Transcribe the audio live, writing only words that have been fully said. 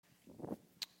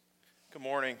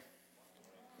morning.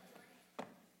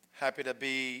 Happy to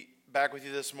be back with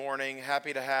you this morning.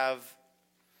 Happy to have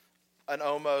an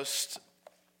almost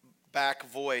back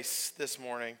voice this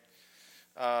morning.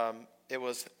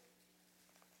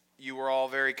 You were all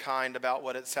very kind about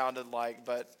what it sounded like,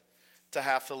 but to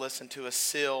have to listen to a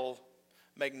sill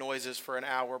make noises for an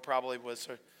hour probably was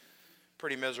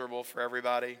pretty miserable for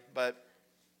everybody. But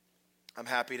I'm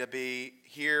happy to be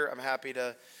here. I'm happy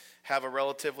to have a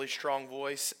relatively strong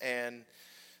voice, and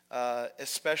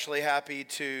especially happy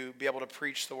to be able to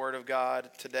preach the Word of God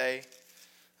today.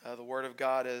 The Word of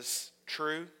God is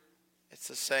true. It's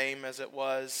the same as it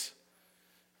was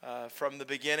from the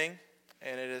beginning,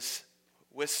 and it has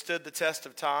withstood the test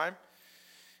of time,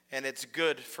 and it's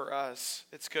good for us.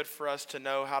 It's good for us to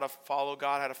know how to follow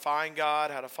God, how to find God,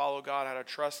 how to follow God, how to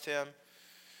trust Him,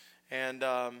 and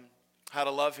how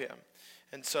to love Him.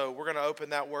 And so we're going to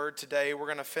open that word today. We're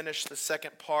going to finish the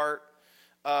second part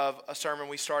of a sermon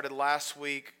we started last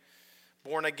week,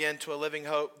 Born Again to a Living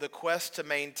Hope, the quest to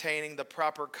maintaining the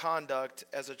proper conduct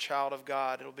as a child of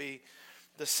God. It'll be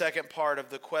the second part of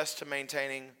the quest to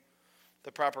maintaining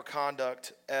the proper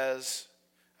conduct as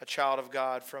a child of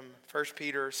God from 1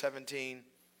 Peter 17,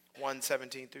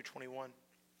 1:17 through 21.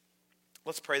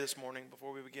 Let's pray this morning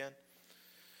before we begin.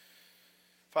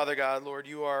 Father God, Lord,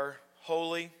 you are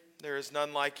holy. There is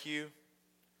none like you.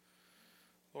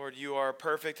 Lord, you are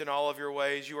perfect in all of your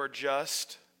ways. You are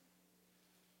just.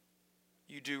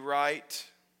 You do right.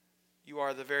 You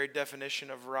are the very definition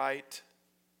of right.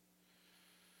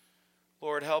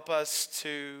 Lord, help us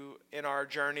to, in our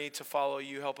journey to follow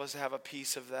you, help us to have a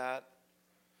piece of that.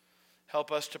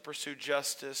 Help us to pursue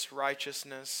justice,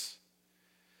 righteousness.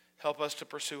 Help us to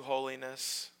pursue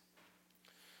holiness.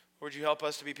 Lord, you help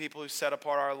us to be people who set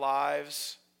apart our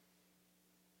lives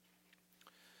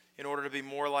in order to be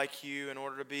more like you, in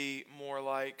order to be more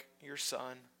like your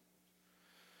Son.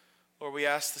 Lord, we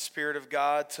ask the Spirit of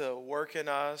God to work in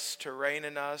us, to reign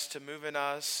in us, to move in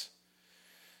us,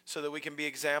 so that we can be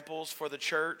examples for the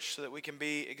church, so that we can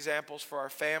be examples for our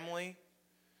family,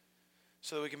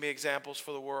 so that we can be examples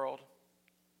for the world.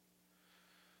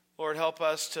 Lord, help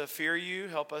us to fear you,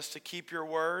 help us to keep your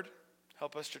word,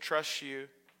 help us to trust you,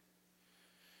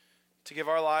 to give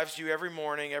our lives to you every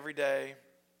morning, every day,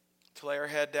 to lay our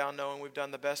head down knowing we've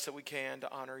done the best that we can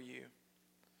to honor you.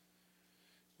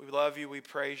 We love you, we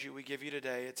praise you, we give you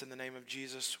today. It's in the name of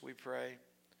Jesus we pray.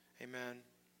 Amen.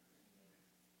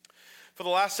 For the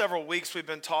last several weeks, we've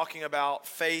been talking about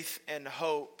faith and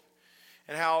hope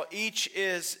and how each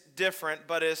is different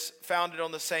but is founded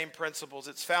on the same principles.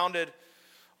 It's founded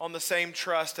on the same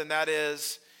trust, and that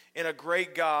is in a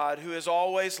great God who has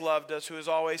always loved us, who has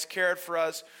always cared for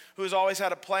us, who has always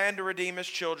had a plan to redeem his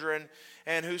children,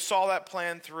 and who saw that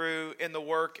plan through in the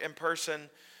work and person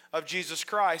of Jesus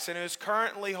Christ, and who is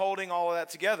currently holding all of that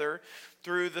together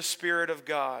through the Spirit of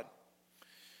God.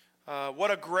 What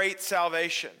a great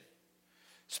salvation.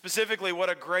 Specifically,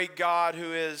 what a great God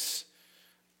who is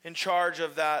in charge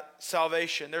of that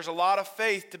salvation. There's a lot of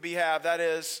faith to be had, that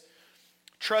is,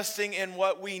 trusting in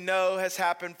what we know has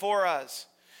happened for us.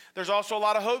 There's also a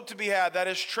lot of hope to be had, that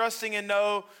is trusting and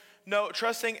knowing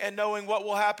what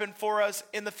will happen for us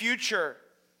in the future.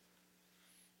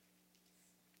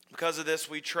 Because of this,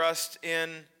 we trust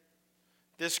in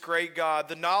this great God.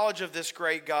 The knowledge of this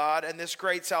great God and this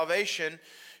great salvation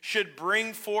should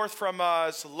bring forth from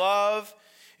us love.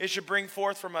 It should bring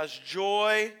forth from us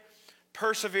joy,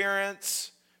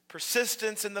 perseverance,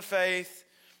 persistence in the faith,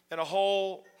 and a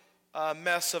whole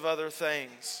mess of other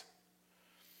things.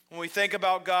 When we think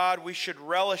about God, we should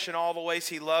relish in all the ways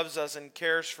He loves us and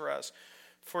cares for us,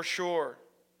 for sure.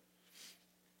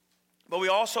 But we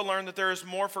also learn that there is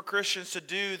more for Christians to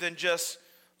do than just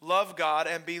love God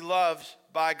and be loved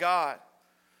by God.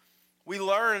 We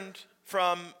learned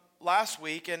from last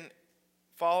week and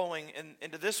following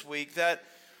into this week that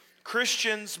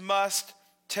Christians must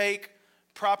take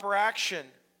proper action.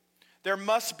 There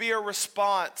must be a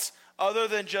response other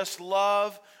than just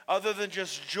love, other than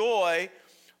just joy,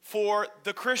 for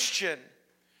the Christian.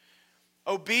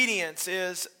 Obedience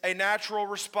is a natural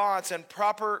response, and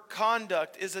proper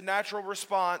conduct is a natural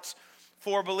response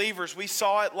for believers. We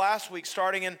saw it last week,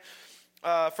 starting in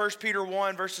 1 Peter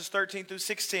 1, verses 13 through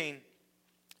 16.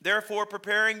 Therefore,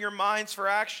 preparing your minds for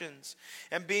actions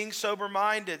and being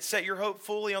sober-minded, set your hope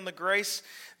fully on the grace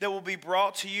that will be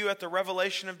brought to you at the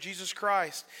revelation of Jesus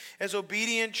Christ. As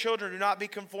obedient children, do not be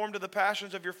conformed to the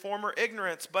passions of your former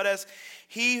ignorance, but as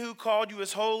He who called you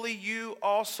is holy, you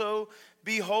also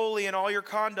be holy in all your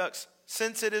conducts,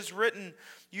 since it is written,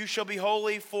 you shall be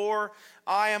holy, for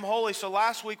I am holy. So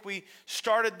last week we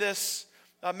started this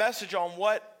message on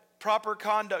what proper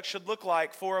conduct should look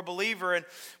like for a believer. And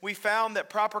we found that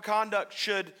proper conduct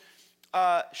should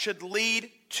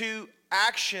lead to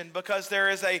action because there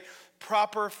is a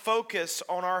proper focus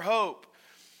on our hope.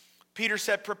 Peter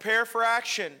said, prepare for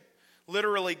action.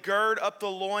 Literally, gird up the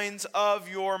loins of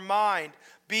your mind.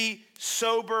 Be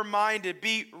sober-minded.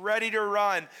 Be ready to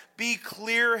run. Be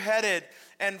clear-headed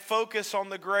and focus on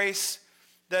the grace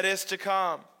that is to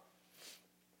come.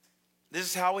 This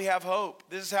is how we have hope.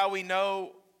 This is how we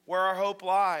know where our hope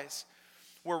lies.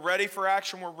 We're ready for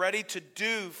action. We're ready to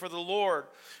do for the Lord.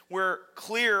 We're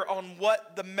clear on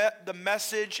what the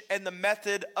message and the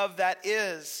method of that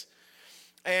is.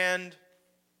 And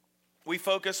we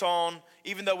focus on,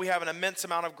 even though we have an immense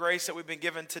amount of grace that we've been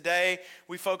given today,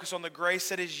 we focus on the grace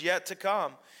that is yet to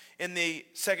come in the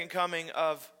second coming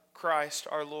of Christ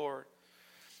our Lord.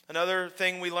 Another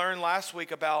thing we learned last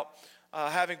week about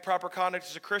having proper conduct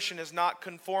as a Christian is not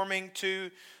conforming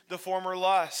to the former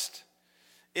lust.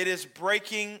 It is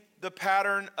breaking the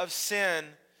pattern of sin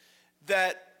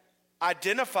that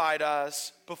identified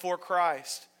us before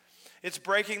Christ. It's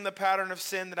breaking the pattern of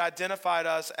sin that identified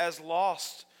us as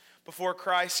lost before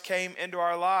Christ came into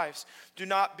our lives.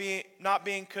 Not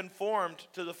being conformed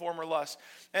to the former lust.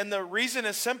 And the reason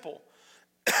is simple.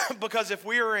 Because if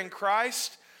we are in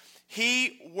Christ,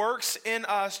 He works in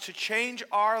us to change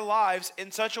our lives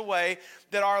in such a way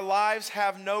that our lives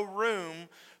have no room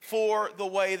for the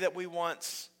way that we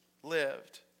once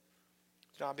lived.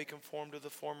 Do not be conformed to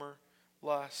the former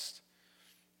lust.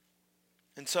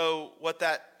 And so what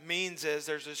that means is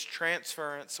there's this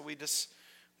transference we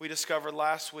discovered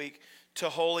last week to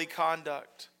holy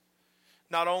conduct.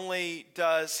 Not only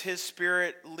does His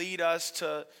Spirit lead us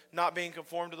to not being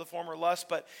conformed to the former lust,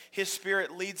 but His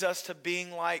Spirit leads us to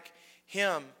being like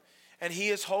Him. And He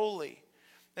is holy.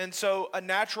 And so a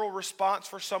natural response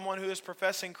for someone who is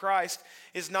professing Christ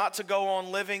is not to go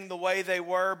on living the way they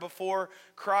were before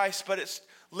Christ, but it's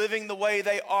living the way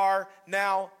they are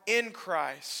now in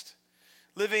Christ.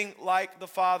 Living like the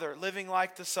Father, living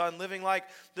like the Son, living like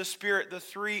the Spirit, the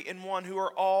three in one who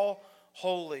are all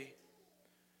holy.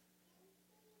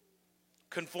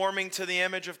 Conforming to the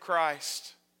image of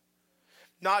Christ.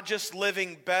 Not just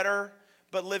living better,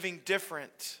 but living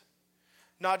different.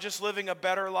 Not just living a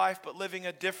better life, but living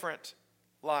a different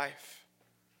life.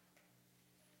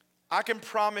 I can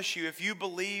promise you, if you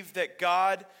believe that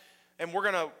God, and we're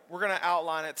gonna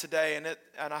outline it today,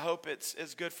 and I hope it's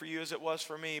as good for you as it was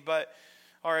for me,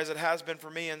 or as it has been for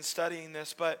me in studying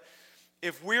this. But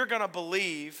if we're gonna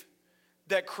believe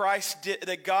that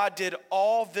that God did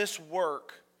all this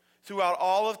work throughout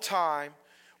all of time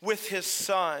with His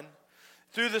Son,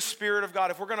 through the Spirit of God,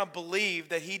 if we're going to believe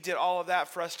that He did all of that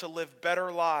for us to live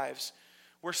better lives,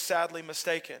 we're sadly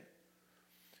mistaken.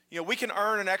 You know, we can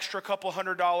earn an extra couple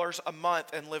 $100 a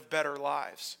month and live better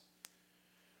lives.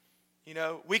 You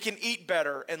know, we can eat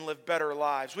better and live better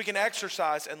lives. We can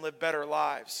exercise and live better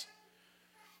lives.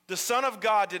 The Son of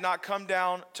God did not come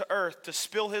down to earth to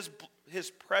spill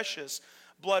His precious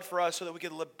blood for us so that we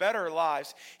could live better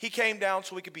lives. He came down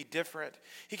so we could be different.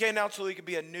 He came down so we could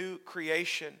be a new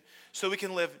creation, so we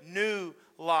can live new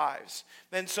lives.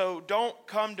 And so don't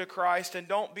come to Christ and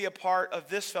don't be a part of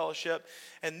this fellowship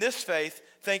and this faith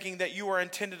thinking that you are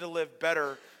intended to live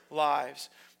better lives.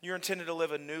 You're intended to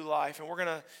live a new life, and we're going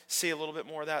to see a little bit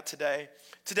more of that today.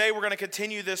 Today, we're going to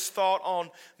continue this thought on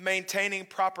maintaining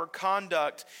proper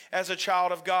conduct as a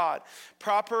child of God.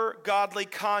 Proper godly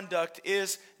conduct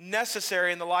is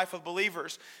necessary in the life of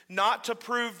believers, not to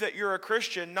prove that you're a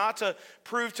Christian, not to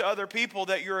prove to other people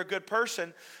that you're a good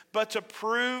person, but to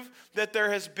prove that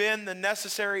there has been the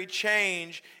necessary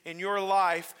change in your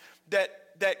life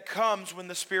that comes when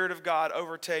the Spirit of God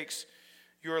overtakes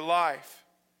your life.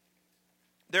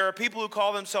 There are people who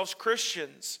call themselves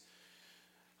Christians.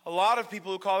 A lot of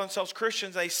people who call themselves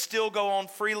Christians, they still go on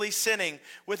freely sinning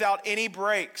without any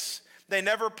brakes. They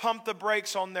never pump the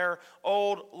brakes on their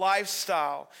old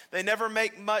lifestyle. They never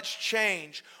make much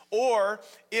change. Or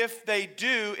if they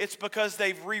do, it's because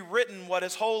they've rewritten what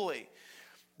is holy.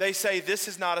 They say, this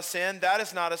is not a sin, that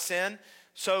is not a sin,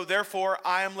 so therefore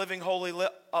I am living holy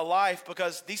a life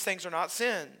because these things are not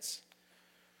sins.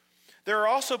 There are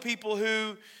also people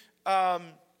who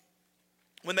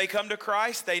when they come to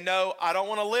Christ, they know, I don't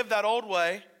want to live that old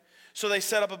way. So they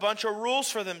set up a bunch of rules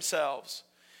for themselves.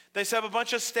 They set up a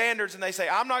bunch of standards and they say,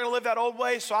 I'm not going to live that old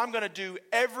way, so I'm going to do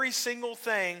every single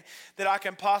thing that I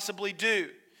can possibly do.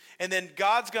 And then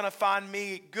God's going to find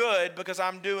me good because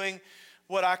I'm doing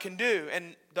what I can do.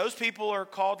 And those people are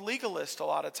called legalists a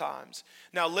lot of times.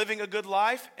 Now, living a good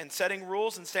life and setting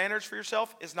rules and standards for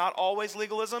yourself is not always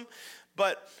legalism,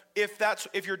 But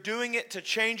if you're doing it to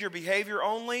change your behavior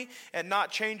only and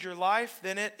not change your life,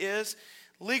 then it is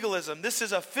legalism. This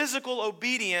is a physical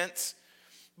obedience,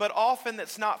 but often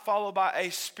that's not followed by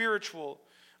a spiritual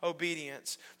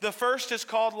obedience. The first is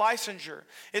called licensure.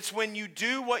 It's when you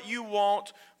do what you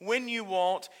want, when you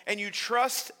want, and you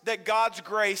trust that God's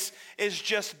grace is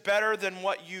just better than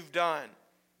what you've done.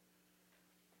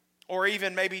 Or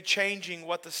even maybe changing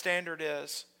what the standard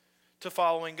is to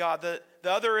following God. The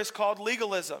other is called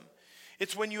legalism.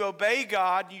 It's when you obey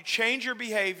God, you change your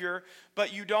behavior,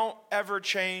 but you don't ever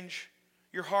change.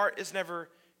 Your heart is never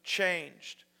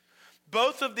changed.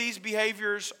 Both of these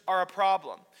behaviors are a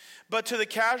problem. But to the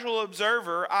casual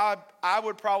observer, I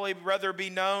would probably rather be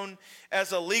known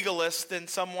as a legalist than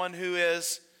someone who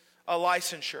is a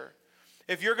licensure.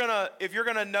 If you're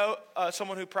gonna know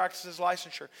someone who practices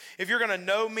licensure, if you're gonna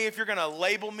know me, if you're gonna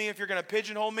label me, if you're gonna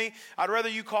pigeonhole me, I'd rather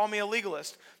you call me a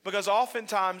legalist. Because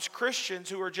oftentimes Christians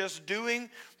who are just doing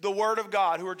the Word of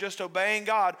God, who are just obeying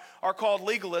God, are called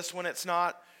legalists when it's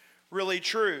not really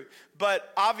true.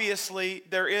 But obviously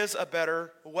there is a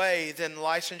better way than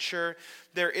licensure.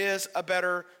 There is a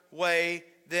better way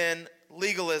than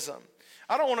legalism.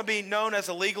 I don't want to be known as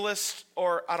a legalist,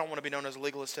 or I don't want to be known as a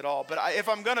legalist at all. But if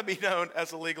I'm going to be known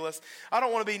as a legalist, I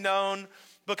don't want to be known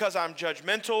because I'm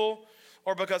judgmental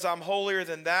or because I'm holier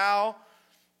than thou.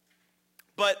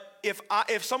 But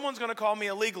if someone's going to call me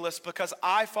a legalist because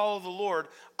I follow the Lord,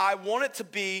 I want it to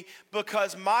be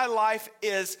because my life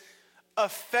is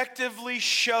effectively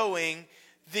showing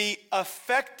the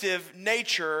effective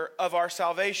nature of our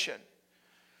salvation.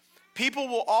 People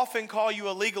will often call you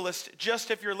a legalist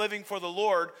just if you're living for the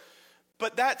Lord,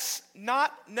 but that's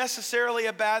not necessarily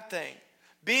a bad thing.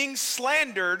 Being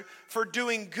slandered for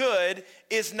doing good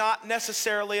is not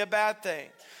necessarily a bad thing.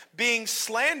 Being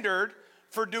slandered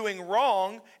for doing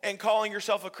wrong and calling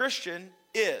yourself a Christian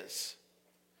is.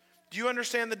 Do you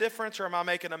understand the difference, or am I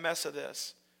making a mess of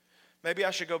this? Maybe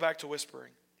I should go back to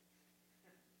whispering.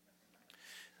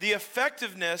 The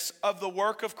effectiveness of the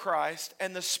work of Christ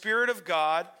and the Spirit of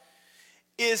God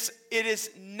is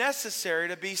necessary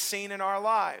to be seen in our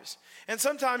lives. And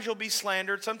sometimes you'll be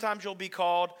slandered, sometimes you'll be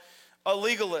called a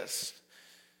legalist.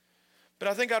 But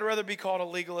I think I'd rather be called a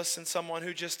legalist than someone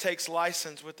who just takes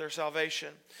license with their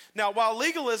salvation. Now, while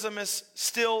legalism is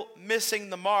still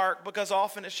missing the mark, because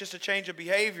often it's just a change of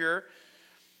behavior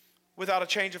without a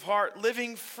change of heart,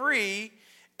 living free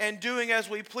and doing as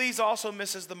we please also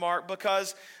misses the mark,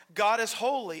 because God is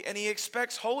holy and He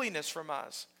expects holiness from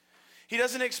us. He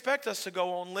doesn't expect us to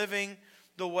go on living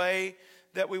the way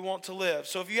that we want to live.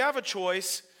 So if you have a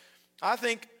choice, I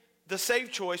think the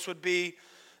safe choice would be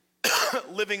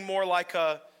living more like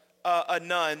a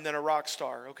nun than a rock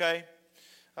star, okay?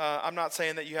 I'm not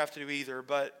saying that you have to do either,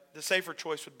 but the safer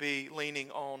choice would be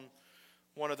leaning on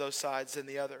one of those sides than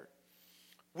the other.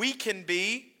 We can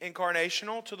be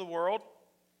incarnational to the world.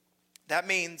 That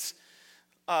means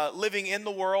living in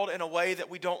the world in a way that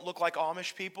we don't look like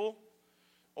Amish people,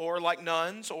 or like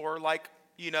nuns, or like,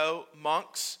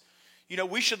 monks.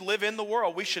 We should live in the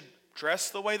world. We should dress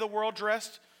the way the world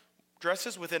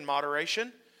dresses within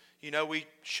moderation. We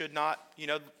should not,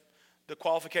 the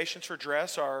qualifications for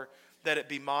dress are that it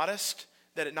be modest,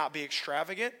 that it not be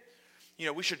extravagant.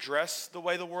 We should dress the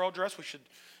way the world dress. We should,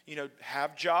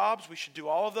 have jobs. We should do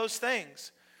all of those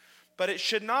things. But it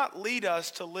should not lead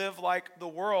us to live like the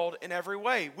world in every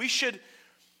way. We should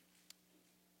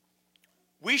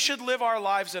live our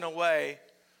lives in a way,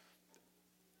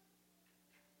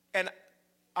 and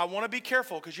I want to be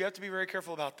careful, because you have to be very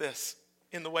careful about this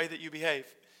in the way that you behave,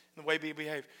 in the way we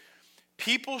behave.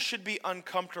 People should be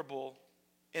uncomfortable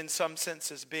in some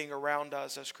senses being around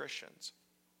us as Christians.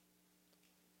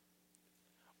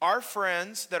 Our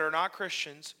friends that are not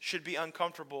Christians should be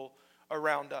uncomfortable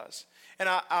around us. And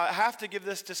I have to give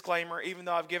this disclaimer, even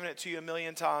though I've given it to you a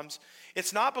million times.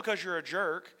 It's not because you're a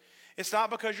jerk. It's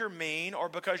not because you're mean or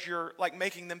because you're like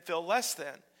making them feel less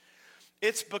than.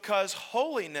 It's because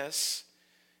holiness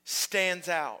stands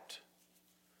out.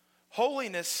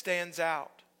 Holiness stands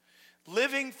out.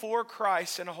 Living for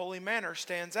Christ in a holy manner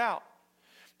stands out.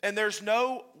 And there's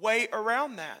no way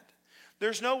around that.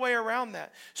 There's no way around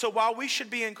that. So while we should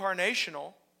be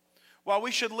incarnational, while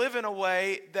we should live in a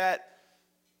way that,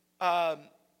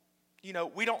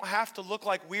 we don't have to look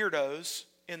like weirdos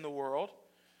in the world.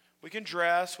 We can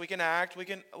dress, we can act, we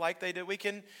can, like they do, we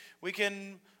can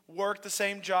work the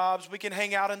same jobs, we can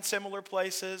hang out in similar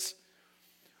places.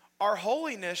 Our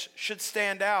holiness should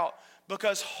stand out,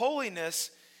 because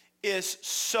holiness is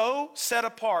so set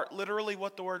apart, literally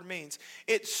what the word means.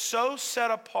 It's so set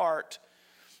apart,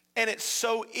 and it's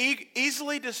so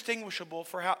easily distinguishable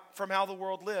from how the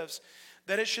world lives,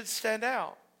 that it should stand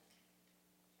out.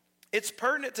 It's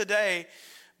pertinent today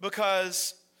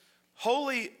because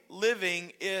holy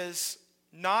living is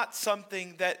not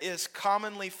something that is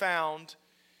commonly found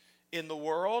in the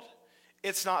world.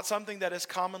 It's not something that is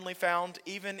commonly found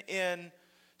even in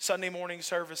Sunday morning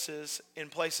services in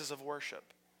places of worship.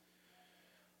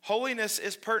 Holiness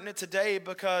is pertinent today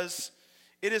because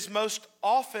it is most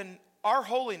often, our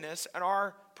holiness and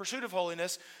our pursuit of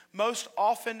holiness most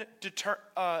often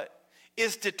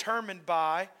is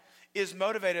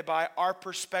motivated by our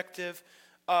perspective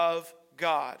of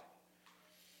God.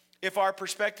 If our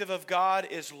perspective of God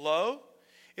is low,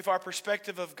 if our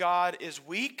perspective of God is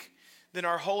weak, then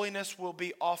our holiness will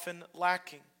be often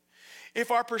lacking.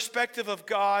 If our perspective of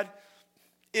God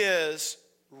is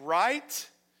right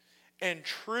and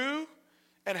true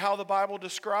and how the Bible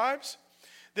describes,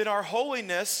 then our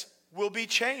holiness will be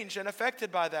changed and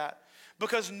affected by that.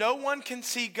 Because no one can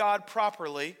see God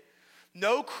properly,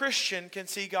 no Christian can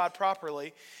see God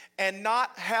properly, and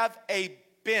not have a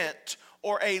bent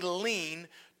or a lean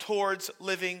towards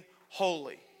living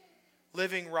holy,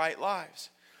 living right lives.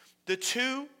 The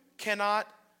two cannot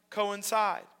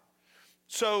coincide.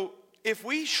 So if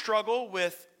we struggle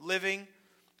with living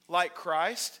like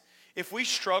Christ, if we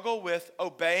struggle with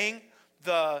obeying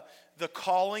the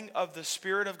calling of the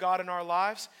Spirit of God in our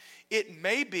lives, it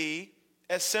may be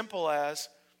as simple as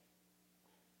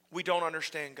we don't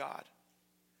understand God.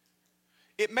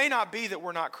 It may not be that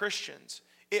we're not Christians.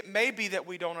 It may be that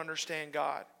we don't understand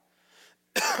God.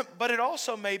 But it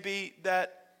also may be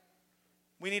that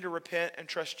we need to repent and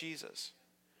trust Jesus.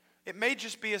 It may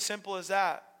just be as simple as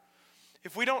that.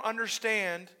 If we don't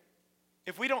understand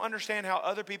how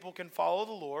other people can follow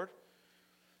the Lord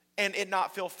and it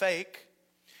not feel fake,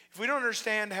 if we don't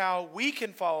understand how we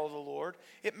can follow the Lord,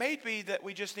 it may be that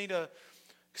we just need to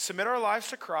submit our lives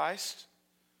to Christ,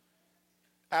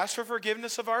 ask for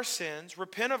forgiveness of our sins,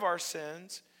 repent of our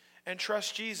sins, and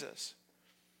trust Jesus.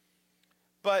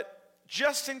 But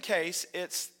just in case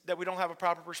it's that we don't have a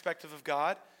proper perspective of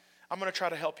God, I'm going to try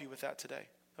to help you with that today,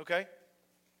 okay?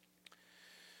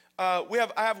 I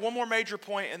have one more major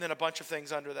point and then a bunch of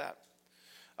things under that.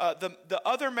 The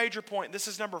other major point, this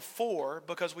is number 4,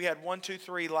 because we had 1, 2,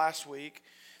 3 last week.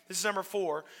 This is number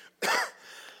 4.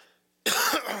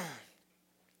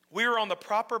 We are on the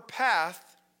proper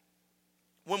path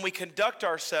when we conduct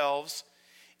ourselves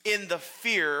in the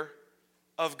fear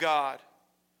of God.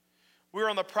 We're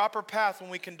on the proper path when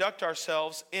we conduct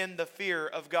ourselves in the fear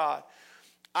of God.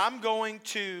 I'm going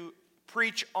to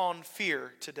preach on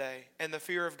fear today and the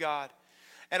fear of God.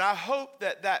 And I hope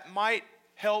that might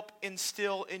help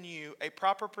instill in you a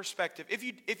proper perspective, if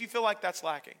you feel like that's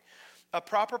lacking, a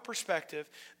proper perspective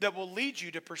that will lead you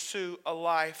to pursue a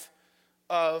life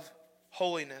of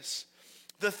holiness.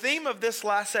 The theme of this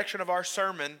last section of our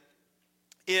sermon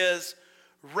is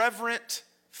reverent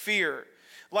fear.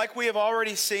 Like we have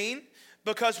already seen,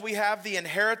 because we have the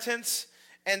inheritance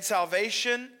and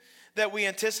salvation that we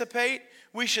anticipate,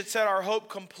 we should set our hope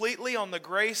completely on the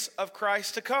grace of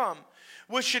Christ to come,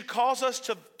 which should cause us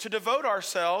to devote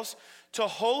ourselves to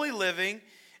holy living.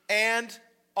 And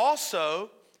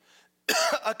also,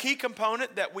 a key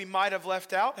component that we might have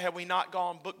left out had we not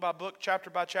gone book by book, chapter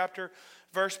by chapter,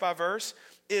 verse by verse,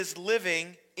 is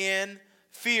living in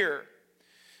fear.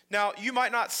 Now, you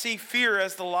might not see fear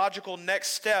as the logical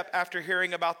next step after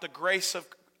hearing about the grace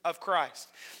of Christ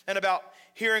and about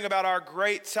hearing about our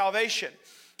great salvation.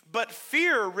 But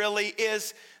fear really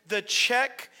is the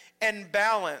check and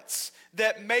balance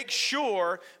that makes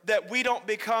sure that we don't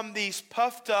become these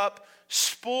puffed up,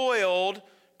 spoiled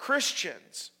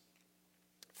Christians.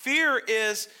 Fear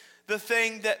is the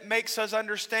thing that makes us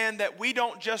understand that we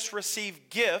don't just receive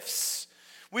gifts,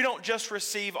 we don't just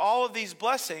receive all of these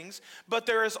blessings, but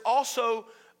there is also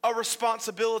a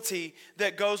responsibility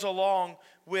that goes along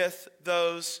with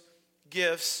those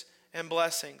gifts and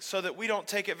blessings so that we don't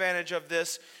take advantage of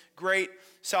this great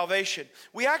salvation.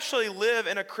 We actually live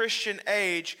in a Christian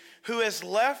age who has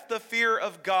left the fear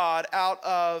of God out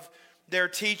of their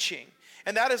teaching.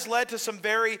 And that has led to some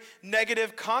very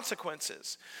negative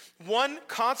consequences. One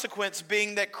consequence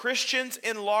being that Christians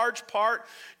in large part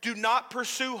do not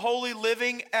pursue holy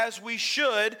living as we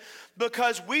should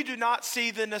because we do not see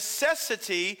the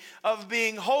necessity of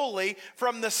being holy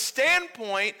from the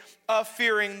standpoint of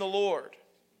fearing the Lord.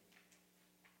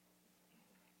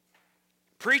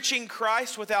 Preaching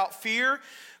Christ without fear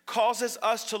causes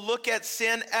us to look at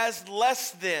sin as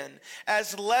less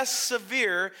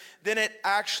severe than it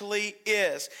actually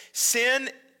is. Sin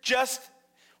just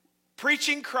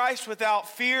Preaching Christ without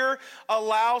fear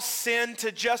allows sin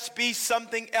to just be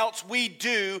something else we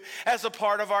do as a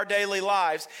part of our daily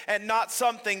lives and not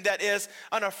something that is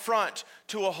an affront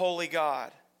to a holy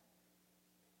God.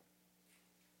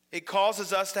 It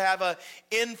causes us to have an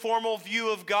informal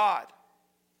view of God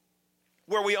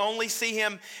where we only see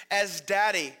him as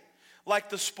daddy, like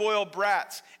the spoiled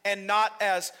brats, and not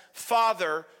as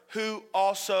father who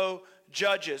also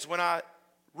judges. When I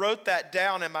wrote that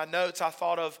down in my notes, I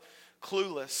thought of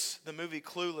Clueless, the movie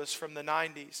Clueless from the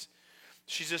 90s.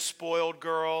 She's a spoiled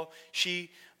girl.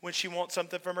 When she wants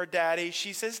something from her daddy,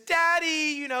 she says,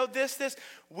 "Daddy, this."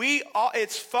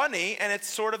 It's funny, and it's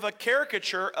sort of a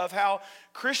caricature of how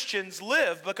Christians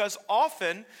live, because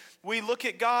often we look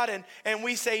at God and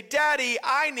we say, "Daddy,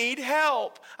 I need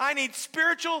help. I need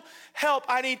spiritual help.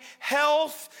 I need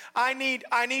health. I need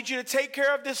you to take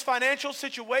care of this financial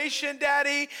situation,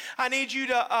 Daddy. I need you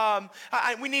to,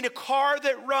 we need a car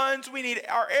that runs. We need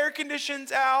our air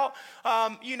conditions out.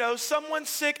 Someone's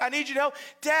sick. I need you to help.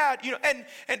 Dad,"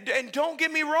 and don't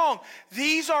get me wrong.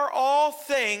 These are all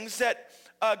things that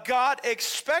God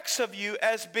expects of you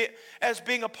as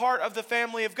being a part of the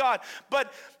family of God.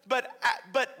 But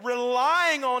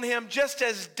relying on him just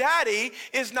as daddy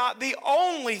is not the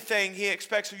only thing he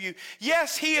expects of you.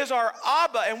 Yes, he is our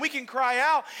Abba, and we can cry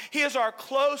out. He is our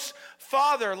close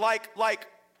father, like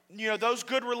those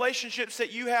good relationships that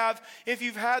you have if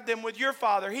you've had them with your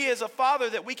father. He is a father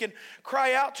that we can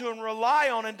cry out to and rely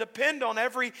on and depend on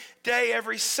every day,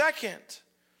 every second.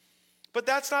 But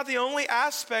that's not the only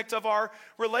aspect of our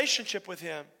relationship with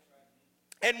him.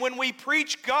 And when we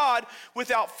preach God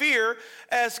without fear,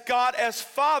 as God as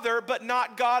Father, but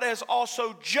not God as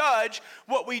also Judge,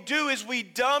 what we do is we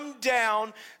dumb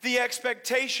down the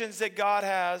expectations that God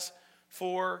has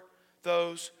for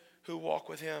those who walk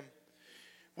with him.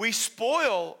 We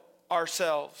spoil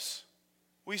ourselves.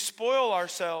 We spoil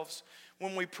ourselves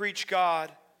when we preach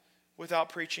God without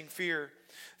preaching fear.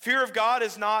 Fear of God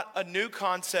is not a new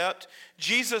concept.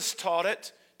 Jesus taught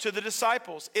it to the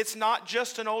disciples. It's not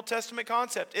just an Old Testament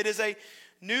concept. It is a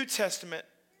New Testament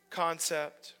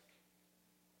concept.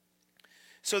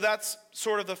 So that's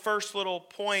sort of the first little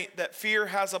point, that fear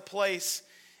has a place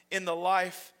in the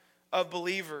life of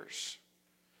believers.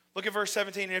 Look at verse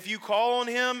 17. "And if you call on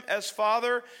him as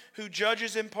Father who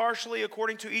judges impartially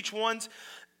according to each one's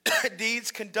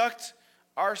deeds, conduct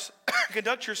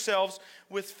yourselves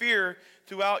with fear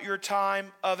throughout your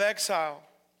time of exile."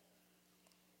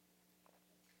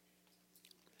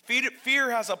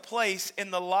 Fear has a place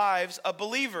in the lives of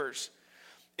believers.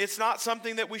 It's not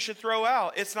something that we should throw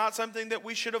out. It's not something that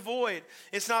we should avoid.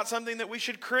 It's not something that we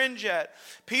should cringe at.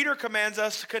 Peter commands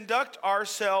us to conduct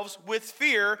ourselves with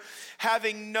fear,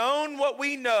 having known what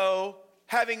we know,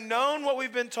 having known what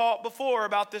we've been taught before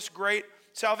about this great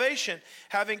salvation,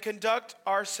 having conduct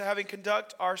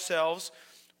ourselves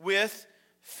with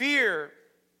fear.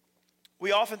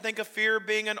 We often think of fear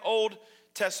being an Old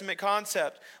Testament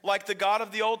concept, like the God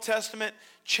of the Old Testament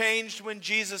changed when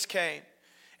Jesus came,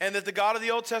 and that the God of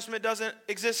the Old Testament doesn't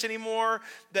exist anymore,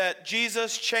 that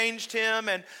Jesus changed him,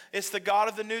 and it's the God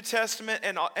of the New Testament,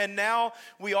 and now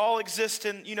we all exist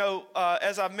in,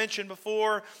 as I've mentioned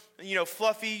before,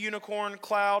 fluffy unicorn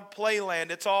cloud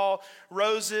playland. It's all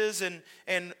roses and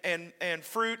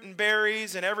fruit and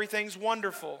berries, and everything's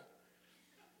wonderful.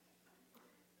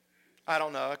 I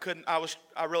don't know.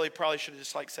 I really probably should have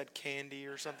just said candy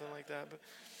or something like that. But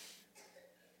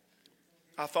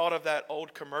I thought of that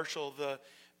old commercial, the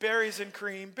berries and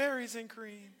cream, berries and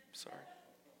cream. Sorry.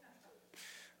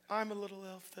 I'm a little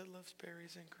elf that loves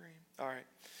berries and cream. All right.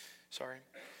 Sorry.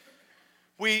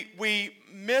 We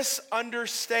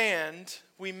misunderstand,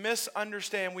 we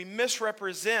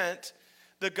misrepresent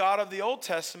the God of the Old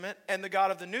Testament and the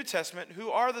God of the New Testament,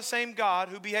 who are the same God,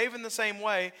 who behave in the same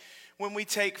way, when we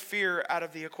take fear out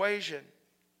of the equation.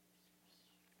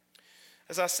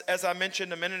 As I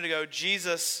mentioned a minute ago,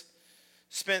 Jesus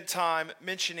spent time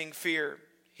mentioning fear.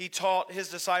 He taught his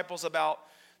disciples about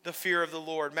the fear of the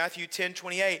Lord. Matthew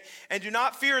 10:28. "And do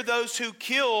not fear those who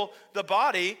kill the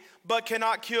body, but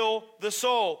cannot kill the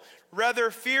soul. Rather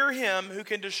fear him who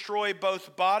can destroy both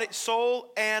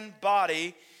soul and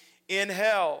body in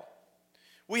hell."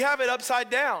 We have it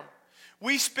upside down.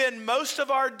 We spend most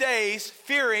of our days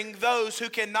fearing those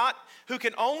who can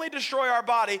only destroy our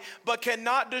body, but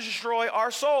cannot destroy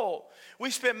our soul. We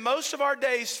spend most of our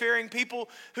days fearing people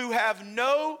who have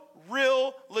no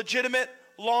real, legitimate,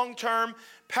 long-term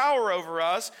power over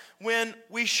us, when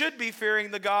we should be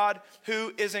fearing the God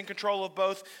who is in control of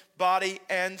both body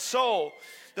and soul.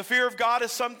 The fear of God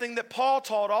is something that Paul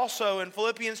taught also in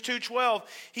Philippians 2:12.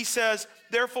 He says,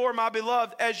 therefore, my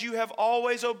beloved, as you have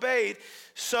always obeyed,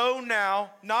 so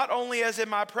now, not only as in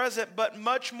my present, but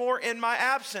much more in my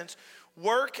absence,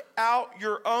 work out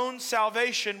your own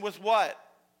salvation with what?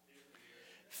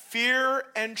 Fear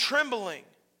and trembling.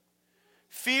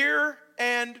 Fear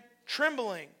and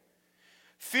trembling.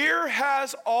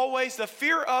 The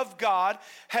fear of God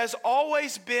has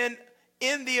always been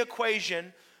in the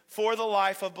equation for the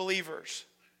life of believers.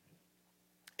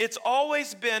 It's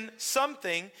always been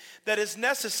something that is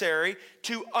necessary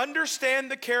to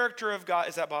understand the character of God.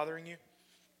 Is that bothering you?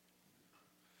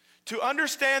 To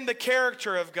understand the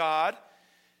character of God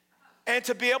and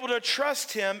to be able to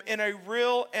trust Him in a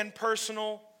real and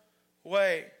personal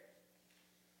way.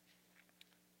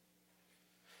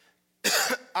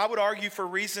 I would argue, for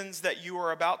reasons that you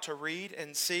are about to read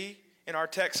and see in our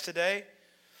text today,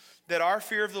 that our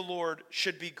fear of the Lord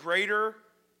should be greater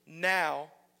now.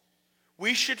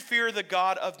 We should fear the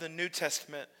God of the New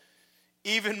Testament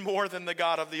even more than the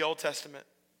God of the Old Testament.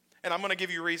 And I'm going to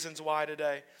give you reasons why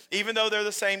today. Even though they're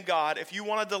the same God, if you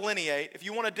want to delineate, if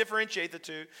you want to differentiate the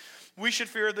two, we should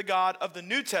fear the God of the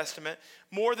New Testament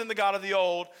more than the God of the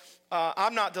Old.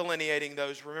 I'm not delineating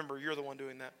those. Remember, you're the one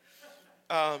doing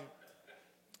that.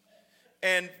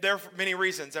 And there are many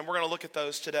reasons, and we're going to look at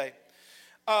those today.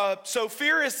 So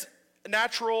fear is a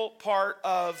natural part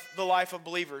of the life of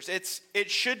believers. It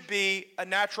should be a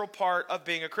natural part of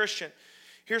being a Christian.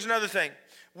 Here's another thing.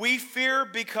 We fear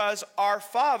because our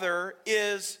Father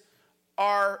is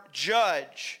our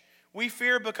judge. We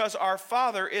fear because our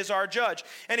Father is our judge.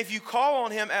 And if you call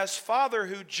on Him as Father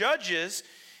who judges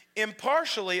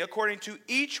impartially according to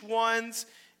each one's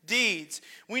deeds.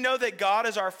 We know that God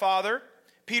is our Father.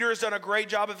 Peter has done a great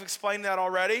job of explaining that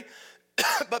already.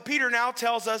 But Peter now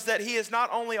tells us that He is not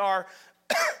only our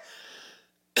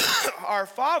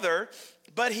Father,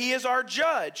 but He is our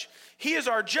judge. He is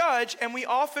our judge, and we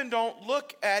often don't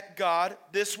look at God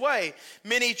this way.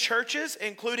 Many churches,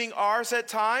 including ours at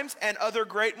times, and other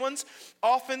great ones,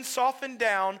 often soften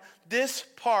down this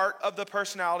part of the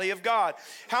personality of God.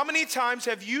 How many times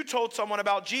have you told someone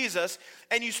about Jesus,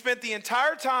 and you spent the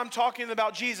entire time talking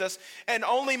about Jesus and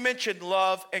only mentioned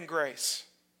love and grace?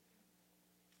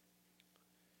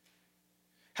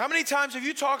 How many times have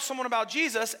you talked to someone about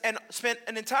Jesus and spent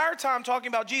an entire time talking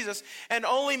about Jesus and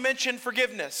only mentioned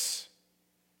forgiveness?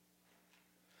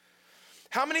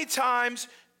 How many times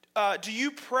do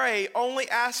you pray only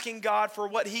asking God for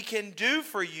what He can do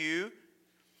for you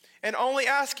and only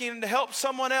asking Him to help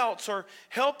someone else or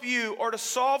help you or to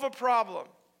solve a problem?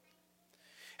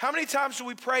 How many times do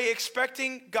we pray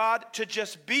expecting God to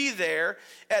just be there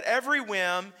at every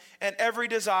whim and every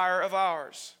desire of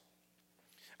ours?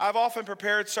 I've often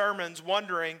prepared sermons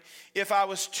wondering if I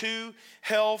was too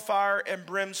hellfire and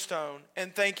brimstone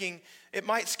and thinking it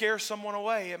might scare someone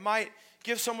away. It might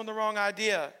give someone the wrong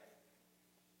idea.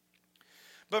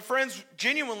 But friends,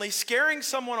 genuinely, scaring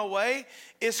someone away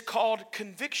is called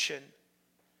conviction.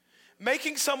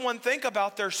 Making someone think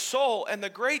about their soul and the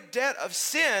great debt of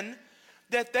sin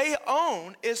that they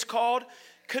own is called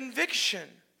conviction.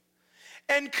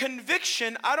 And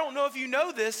conviction, I don't know if you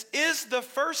know this, is the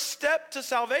first step to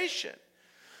salvation.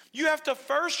 You have to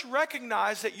first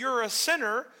recognize that you're a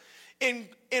sinner in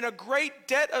a great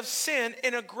debt of sin,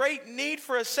 in a great need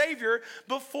for a Savior,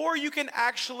 before you can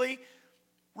actually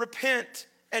repent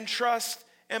and trust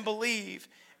and believe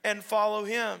and follow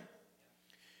Him.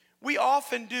 We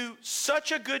often do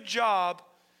such a good job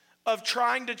of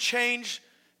trying to change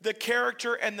the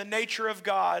character and the nature of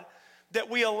God that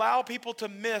we allow people to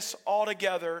miss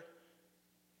altogether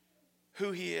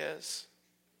who He is.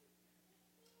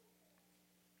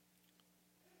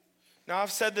 Now,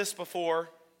 I've said this before.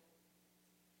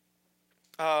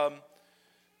 I've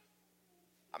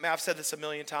said this a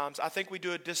million times. I think we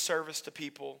do a disservice to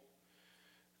people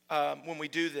when we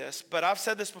do this. But I've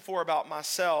said this before about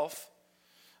myself.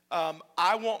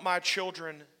 I want my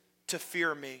children to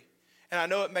fear me. And I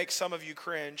know it makes some of you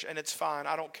cringe, and it's fine.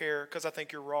 I don't care because I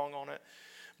think you're wrong on it.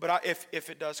 But if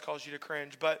it does cause you to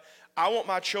cringe. But I want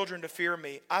my children to fear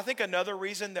me. I think another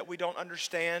reason that we don't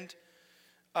understand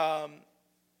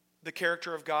the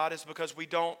character of God is because we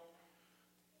don't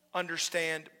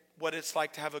understand what it's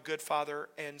like to have a good father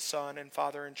and son and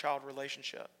father and child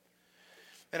relationship.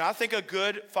 And I think a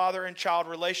good father and child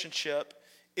relationship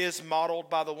is modeled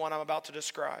by the one I'm about to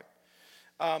describe.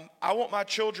 I want my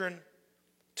children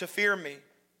to fear me.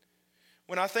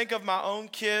 When I think of my own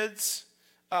kids,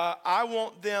 I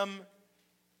want them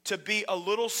to be a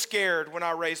little scared when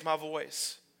I raise my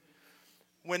voice.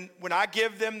 When I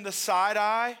give them the side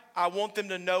eye, I want them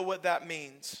to know what that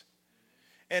means.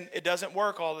 And it doesn't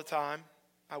work all the time.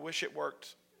 I wish it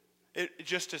worked. It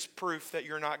just is proof that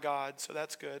you're not God, so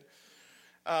that's good.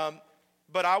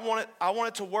 But I want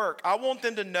it to work. I want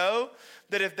them to know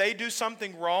that if they do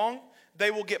something wrong,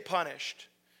 they will get punished,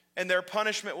 and their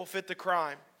punishment will fit the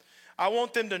crime. I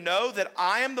want them to know that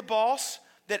I am the boss,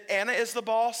 that Anna is the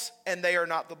boss, and they are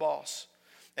not the boss.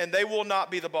 And they will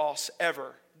not be the boss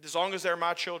ever. As long as they're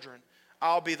my children,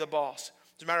 I'll be the boss.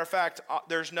 As a matter of fact,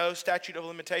 there's no statute of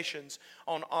limitations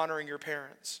on honoring your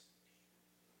parents.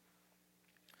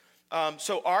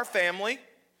 So our family,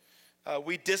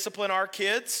 we discipline our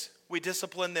kids. We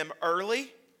discipline them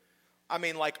early. I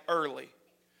mean, like early.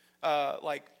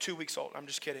 Like 2 weeks old. I'm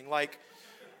just kidding.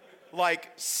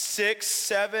 Like 6,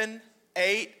 7,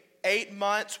 8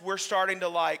 months, we're starting to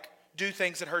like do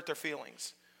things that hurt their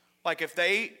feelings. Like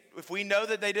if we know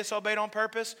that they disobeyed on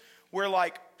purpose, we're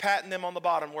like patting them on the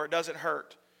bottom where it doesn't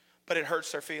hurt, but it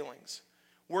hurts their feelings.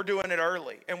 We're doing it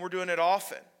early, and we're doing it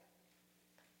often.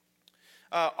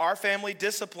 Our family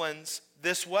disciplines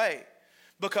this way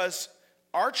because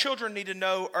our children need to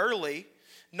know early,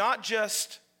 not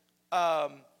just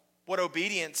what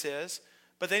obedience is,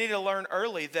 but they need to learn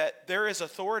early that there is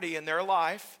authority in their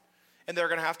life, and they're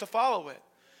going to have to follow it.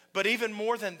 But even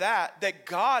more than that, that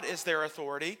God is their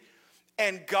authority,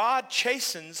 and God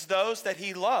chastens those that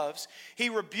he loves. He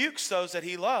rebukes those that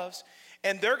he loves,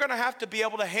 and they're going to have to be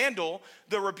able to handle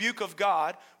the rebuke of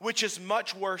God, which is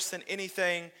much worse than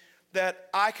anything that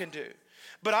I can do.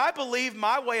 But I believe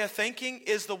my way of thinking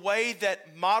is the way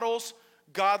that models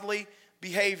godly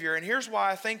behavior. And here's why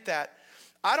I think that.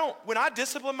 When I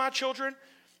discipline my children,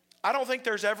 I don't think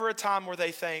there's ever a time where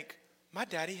they think, my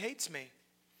daddy hates me,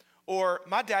 or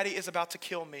my daddy is about to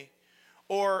kill me,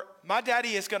 or my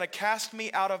daddy is going to cast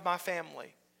me out of my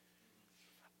family.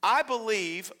 I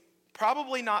believe,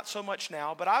 probably not so much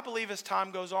now, but I believe as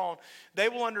time goes on, they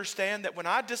will understand that when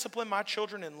I discipline my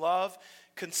children in love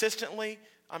consistently,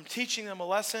 I'm teaching them a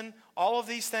lesson, all of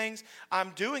these things,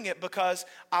 I'm doing it because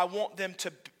I want them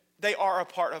to, they are a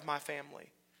part of my family.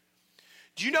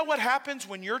 Do you know what happens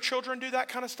when your children do that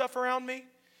kind of stuff around me?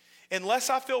 Unless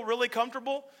I feel really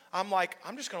comfortable, I'm like,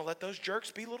 I'm just going to let those jerks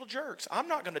be little jerks. I'm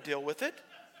not going to deal with it.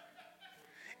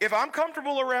 If I'm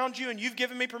comfortable around you and you've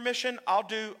given me permission, I'll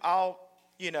do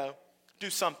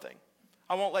something.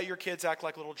 I won't let your kids act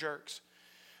like little jerks.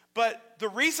 But the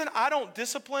reason I don't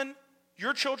discipline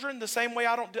your children the same way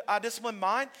I discipline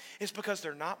mine is because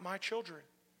they're not my children.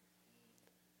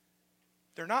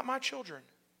 They're not my children.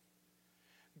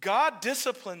 God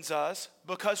disciplines us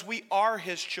because we are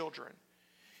his children.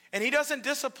 And he doesn't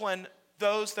discipline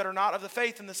those that are not of the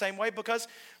faith in the same way because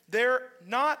they're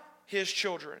not his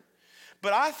children.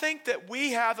 But I think that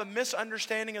we have a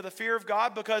misunderstanding of the fear of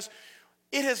God because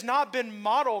it has not been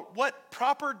modeled. What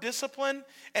proper discipline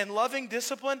and loving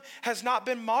discipline has not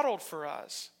been modeled for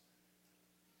us.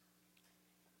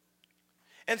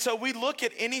 And so we look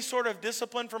at any sort of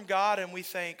discipline from God and we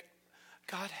think,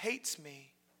 God hates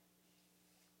me.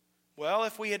 Well,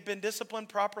 if we had been disciplined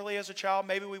properly as a child,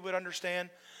 maybe we would understand.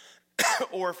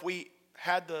 Or if we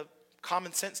had the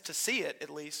common sense to see it, at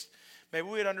least, maybe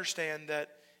we'd understand that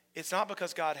it's not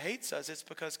because God hates us, it's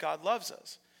because God loves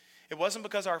us. It wasn't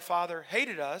because our Father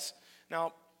hated us.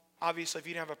 Now, obviously, if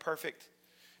you didn't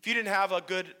have a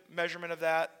good measurement of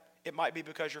that, it might be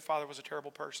because your father was a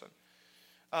terrible person.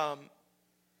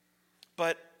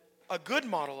 But a good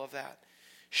model of that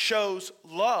shows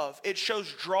love. It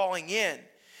shows drawing in.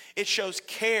 It shows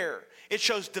care. It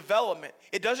shows development.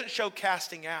 It doesn't show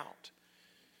casting out.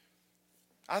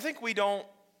 I think we don't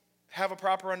have a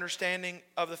proper understanding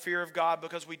of the fear of God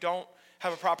because we don't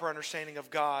have a proper understanding of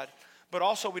God. But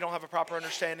also we don't have a proper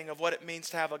understanding of what it means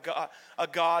to have a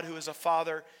God who is a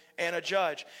father and a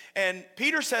judge. And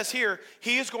Peter says here,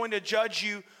 he is going to judge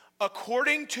you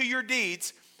according to your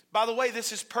deeds. By the way,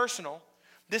 this is personal.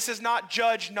 This is not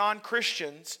judge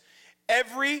non-Christians.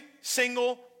 Every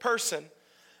single person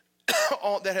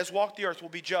that has walked the earth will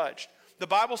be judged. The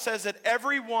Bible says that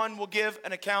everyone will give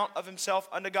an account of himself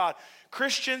unto God,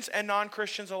 Christians and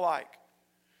non-Christians alike.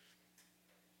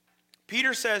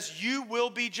 Peter says you will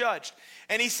be judged.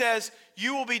 And he says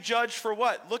you will be judged for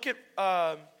what? Look at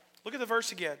the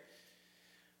verse again.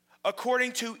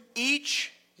 According to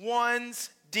each one's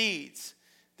deeds.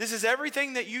 This is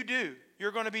everything that you do,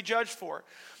 you're going to be judged for.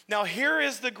 Now here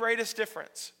is the greatest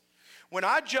difference. When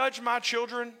I judge my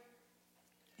children,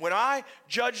 when I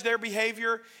judge their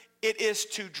behavior, it is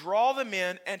to draw them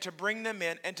in and to bring them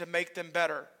in and to make them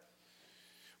better.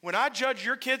 When I judge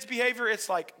your kids' behavior, it's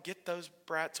like, get those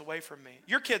brats away from me.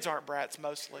 Your kids aren't brats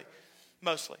mostly.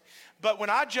 But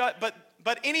when I judge, but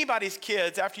But anybody's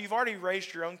kids, after you've already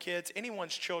raised your own kids,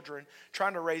 anyone's children,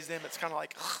 trying to raise them, it's kind of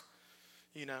like,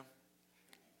 you know,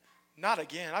 not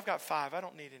again. I've got 5. I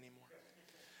don't need any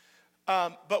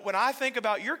more. But when I think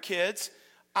about your kids,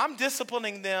 I'm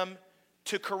disciplining them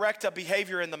to correct a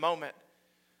behavior in the moment,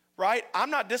 right? I'm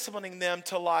not disciplining them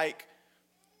to like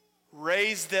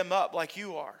raise them up like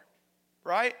you are,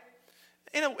 right?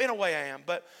 In a way I am.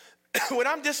 But when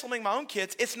I'm disciplining my own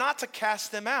kids, it's not to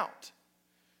cast them out.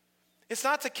 It's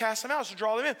not to cast them out, it's to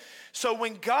draw them in. So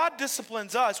when God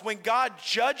disciplines us, when God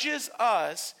judges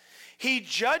us, he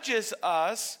judges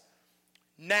us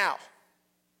now.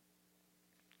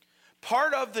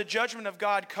 Part of the judgment of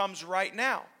God comes right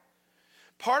now.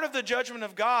 Part of the judgment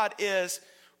of God is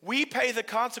we pay the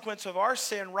consequence of our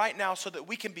sin right now so that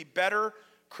we can be better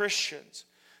Christians,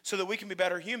 so that we can be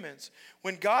better humans.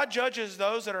 When God judges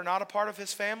those that are not a part of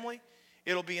his family,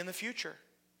 it'll be in the future.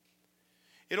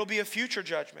 It'll be a future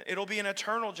judgment. It'll be an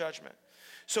eternal judgment.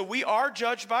 So we are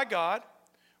judged by God.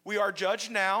 We are judged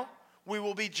now. We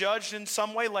will be judged in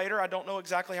some way later. I don't know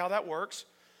exactly how that works.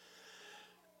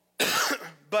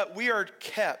 But we are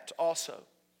kept also.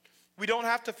 We don't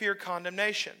have to fear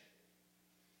condemnation.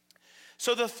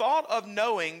 So the thought of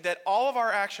knowing that all of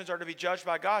our actions are to be judged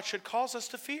by God should cause us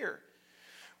to fear.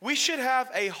 We should have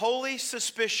a holy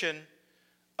suspicion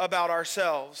about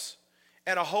ourselves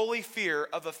and a holy fear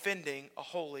of offending a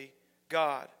holy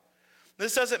God.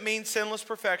 This doesn't mean sinless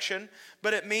perfection,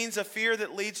 but it means a fear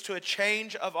that leads to a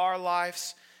change of our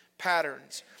life's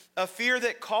patterns. A fear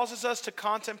that causes us to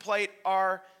contemplate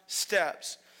our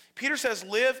steps. Peter says,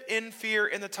 live in fear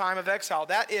in the time of exile.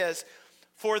 That is,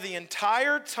 for the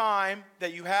entire time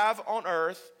that you have on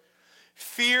earth,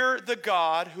 fear the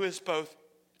God who is both,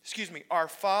 our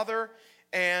Father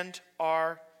and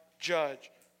our Judge.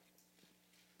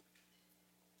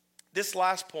 This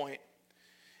last point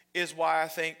is what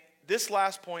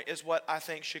I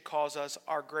think should cause us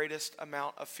our greatest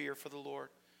amount of fear for the Lord.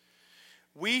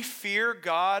 We fear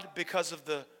God because of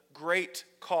the great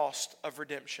cost of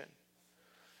redemption.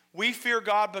 We fear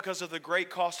God because of the great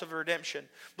cost of redemption.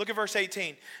 Look at verse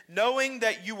 18. Knowing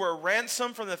that you were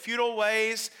ransomed from the futile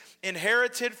ways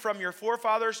inherited from your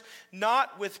forefathers,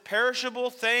 not with perishable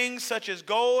things such as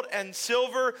gold and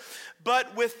silver,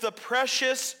 but with the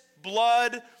precious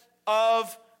blood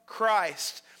of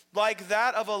Christ, like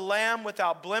that of a lamb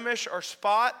without blemish or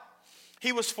spot.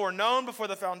 He was foreknown before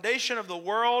the foundation of the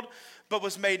world, but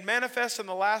was made manifest in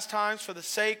the last times for the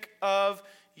sake of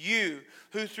you,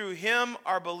 who through him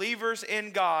are believers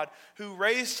in God, who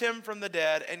raised him from the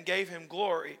dead and gave him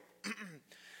glory,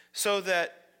 so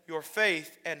that your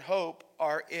faith and hope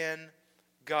are in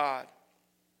God.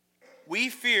 We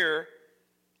fear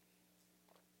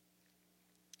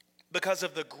because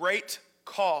of the great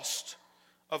cost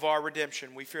of our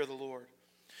redemption. We fear the Lord.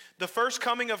 The first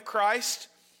coming of Christ,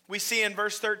 we see in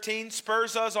verse 13,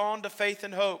 spurs us on to faith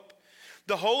and hope.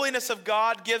 The holiness of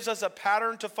God gives us a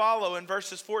pattern to follow in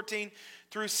verses 14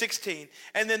 through 16.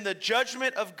 And then the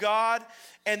judgment of God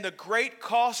and the great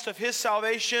cost of his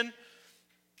salvation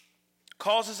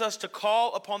causes us to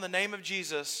call upon the name of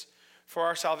Jesus for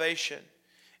our salvation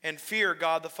and fear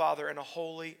God the Father in a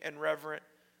holy and reverent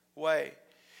way.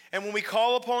 And when we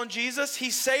call upon Jesus,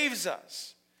 he saves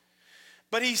us.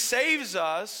 But he saves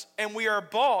us, and we are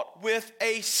bought with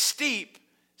a steep,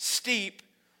 steep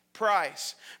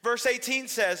price. Verse 18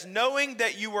 says, knowing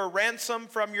that you were ransomed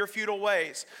from your futile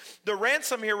ways. The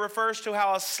ransom here refers to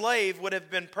how a slave would have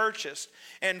been purchased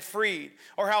and freed,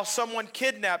 or how someone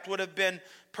kidnapped would have been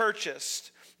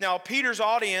purchased. Now, Peter's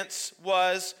audience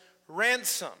was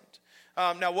ransomed.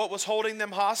 Now, what was holding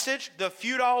them hostage? The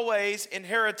futile ways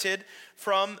inherited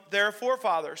from their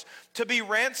forefathers. To be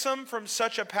ransomed from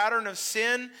such a pattern of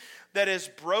sin that is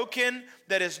broken,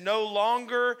 that is no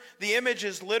longer, the image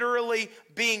is literally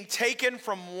being taken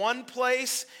from one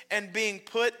place and being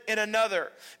put in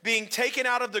another. Being taken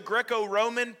out of the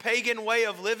Greco-Roman pagan way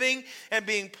of living and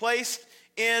being placed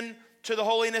into the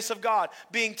holiness of God.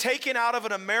 Being taken out of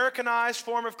an Americanized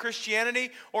form of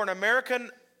Christianity or an American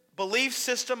belief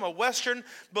system, a Western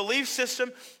belief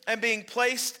system, and being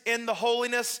placed in the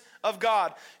holiness of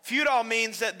God. Futile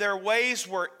means that their ways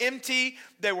were empty,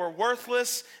 they were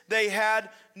worthless, they had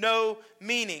no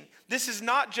meaning. This is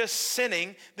not just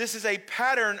sinning, this is a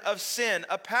pattern of sin,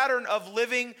 a pattern of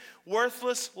living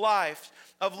worthless life,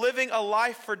 of living a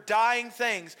life for dying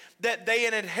things that they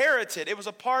had inherited. It was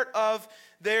a part of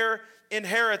their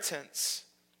inheritance.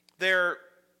 I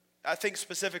think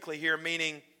specifically here,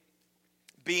 meaning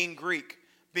being Greek,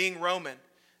 being Roman,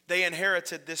 they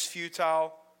inherited this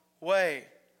futile way.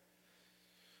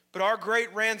 But our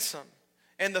great ransom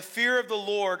and the fear of the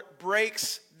Lord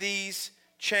breaks these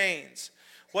chains.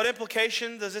 What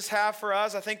implication does this have for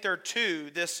us? I think there are two.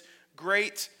 This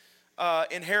great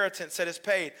inheritance that is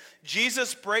paid.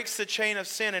 Jesus breaks the chain of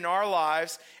sin in our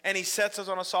lives, and he sets us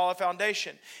on a solid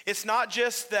foundation. It's not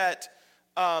just that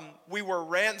we were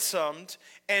ransomed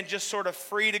and just sort of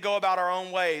free to go about our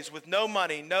own ways with no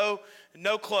money,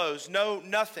 no clothes,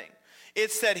 nothing.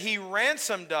 It's that he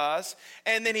ransomed us,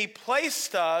 and then he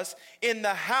placed us in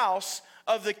the house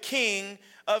of the King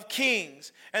of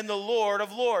Kings and the Lord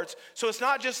of Lords. So it's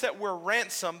not just that we're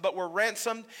ransomed, but we're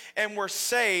ransomed and we're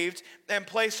saved and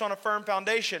placed on a firm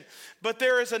foundation. But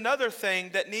there is another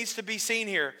thing that needs to be seen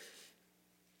here.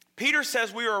 Peter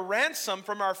says we are ransomed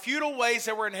from our feudal ways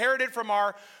that were inherited from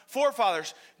our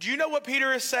forefathers. Do you know what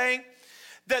Peter is saying?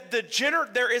 That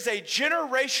there is a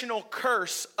generational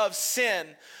curse of sin,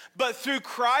 but through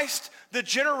Christ, the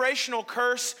generational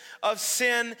curse of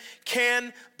sin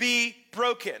can be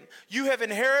broken. You have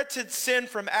inherited sin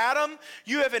from Adam.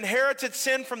 You have inherited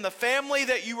sin from the family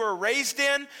that you were raised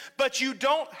in, but you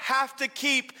don't have to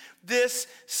keep this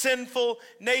sinful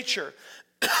nature.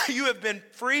 You have been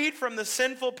freed from the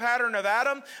sinful pattern of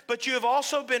Adam, but you have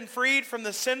also been freed from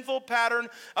the sinful pattern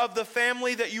of the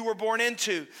family that you were born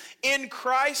into. In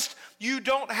Christ, you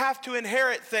don't have to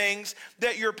inherit things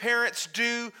that your parents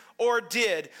do or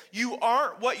did. You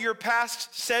aren't what your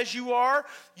past says you are.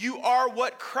 You are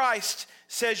what Christ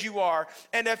says you are.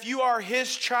 And if you are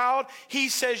his child, he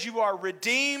says you are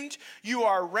redeemed, you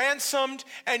are ransomed,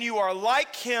 and you are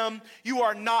like him. You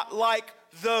are not like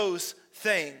those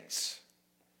things.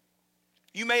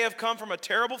 You may have come from a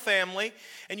terrible family,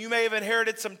 and you may have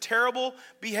inherited some terrible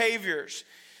behaviors.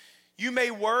 You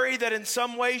may worry that in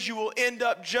some ways you will end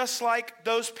up just like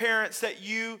those parents that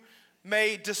you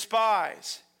may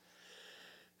despise.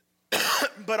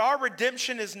 But our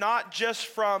redemption is not just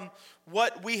from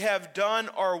what we have done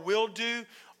or will do.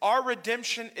 Our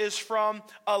redemption is from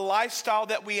a lifestyle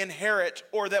that we inherit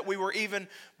or that we were even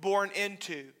born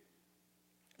into.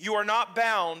 You are not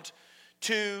bound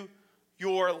to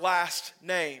your last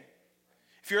name.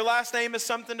 If your last name is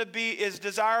something is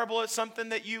desirable, it's something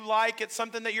that you like, it's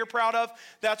something that you're proud of,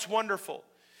 that's wonderful.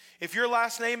 If your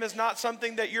last name is not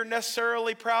something that you're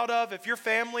necessarily proud of, if your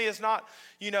family is not,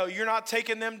 you're not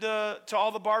taking them to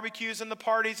all the barbecues and the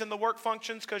parties and the work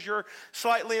functions because you're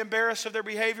slightly embarrassed of their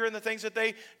behavior and the things that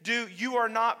they do, you are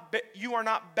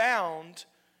not bound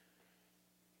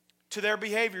to their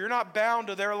behavior. You're not bound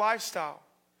to their lifestyle.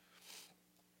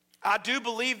 I do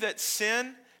believe that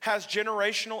sin has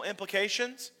generational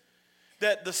implications,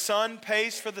 that the Son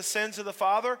pays for the sins of the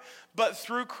Father, but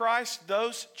through Christ,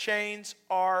 those chains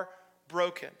are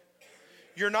broken.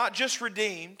 You're not just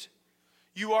redeemed,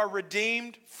 you are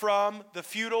redeemed from the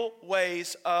feudal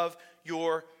ways of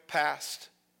your past.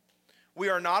 We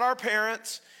are not our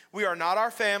parents, we are not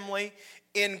our family.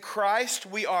 In Christ,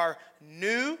 we are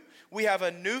new. We have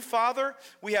a new Father,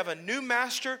 we have a new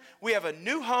Master, we have a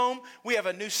new home, we have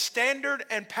a new standard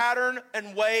and pattern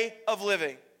and way of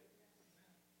living.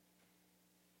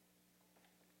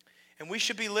 And we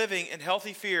should be living in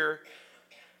healthy fear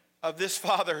of this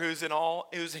Father who's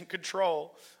in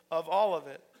control of all of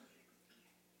it.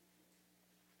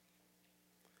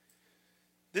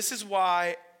 This is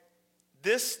why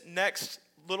this next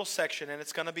little section, and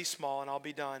it's going to be small and I'll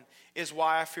be done, is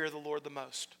why I fear the Lord the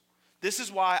most. This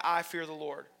is why I fear the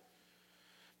Lord.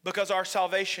 Because our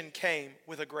salvation came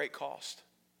with a great cost.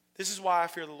 This is why I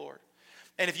fear the Lord.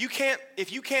 And if you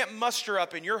can't muster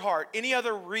up in your heart any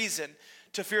other reason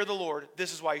to fear the Lord,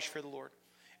 this is why you should fear the Lord.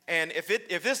 And if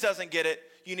this doesn't get it,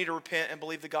 you need to repent and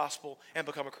believe the gospel and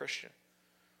become a Christian.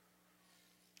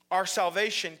 Our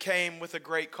salvation came with a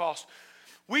great cost.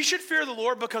 We should fear the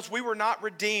Lord because we were not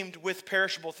redeemed with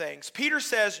perishable things. Peter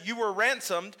says you were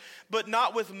ransomed, but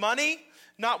not with money,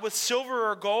 not with silver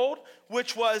or gold,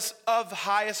 which was of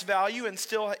highest value and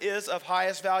still is of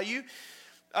highest value.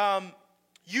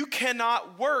 You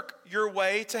cannot work your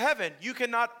way to heaven. You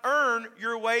cannot earn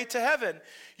your way to heaven.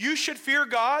 You should fear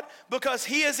God because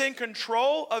he is in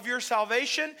control of your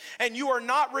salvation, and you are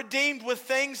not redeemed with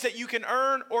things that you can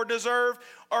earn or deserve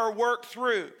or work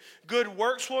through. Good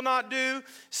works will not do.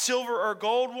 Silver or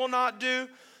gold will not do.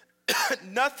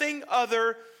 Nothing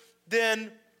other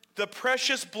than the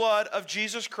precious blood of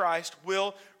Jesus Christ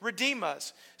will redeem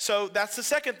us. So that's the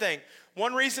second thing.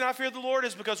 One reason I fear the Lord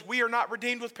is because we are not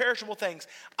redeemed with perishable things.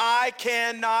 I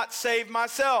cannot save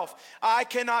myself. I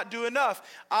cannot do enough.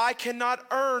 I cannot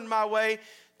earn my way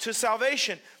to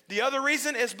salvation. The other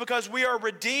reason is because we are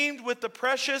redeemed with the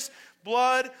precious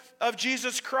blood of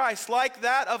Jesus Christ, like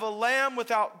that of a lamb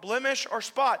without blemish or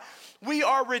spot. We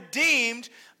are redeemed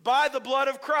by the blood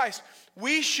of Christ.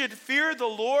 We should fear the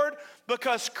Lord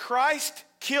because Christ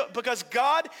because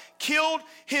God killed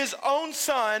his own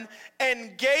son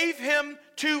and gave him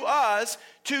to us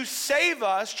to save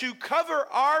us, to cover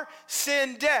our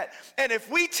sin debt. And if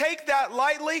we take that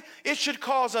lightly, it should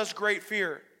cause us great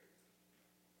fear.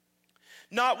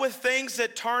 Not with things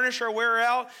that tarnish or wear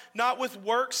out, not with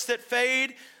works that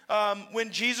fade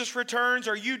when Jesus returns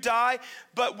or you die,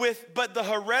 but the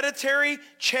hereditary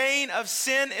chain of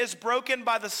sin is broken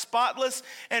by the spotless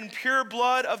and pure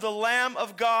blood of the Lamb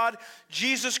of God,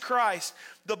 Jesus Christ.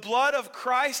 The blood of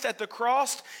Christ at the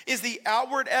cross is the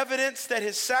outward evidence that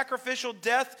his sacrificial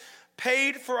death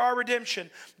paid for our redemption.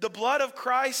 The blood of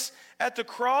Christ at the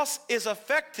cross is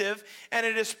effective and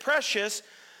it is precious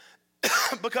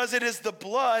because it is the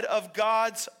blood of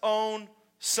God's own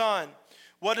Son.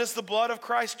 What does the blood of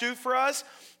Christ do for us?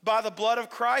 By the blood of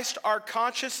Christ, our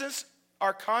conscience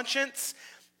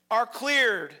are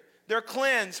cleared. They're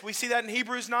cleansed. We see that in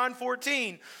Hebrews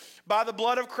 9:14. By the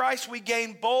blood of Christ, we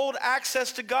gain bold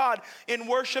access to God in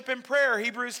worship and prayer.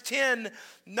 Hebrews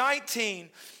 10:19.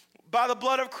 By the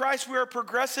blood of Christ, we are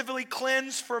progressively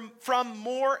cleansed from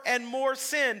more and more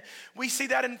sin. We see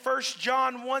that in 1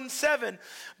 John 1:7.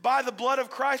 By the blood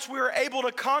of Christ, we are able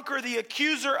to conquer the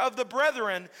accuser of the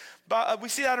brethren. We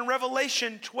see that in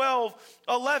Revelation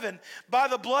 12:11. By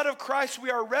the blood of Christ,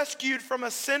 we are rescued from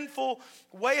a sinful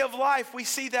way of life. We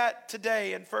see that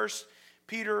today in 1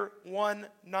 Peter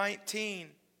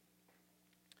 1:19.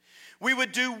 We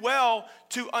would do well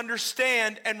to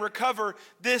understand and recover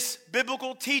this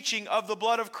biblical teaching of the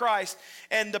blood of Christ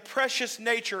and the precious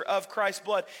nature of Christ's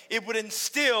blood. It would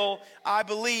instill, I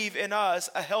believe, in us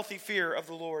a healthy fear of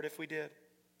the Lord if we did.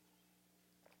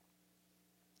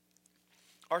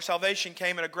 Our salvation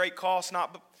came at a great cost,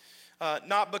 not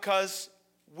because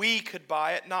we could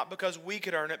buy it, not because we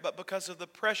could earn it, but because of the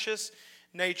precious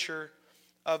nature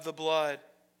of the blood.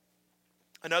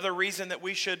 Another reason that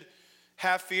we should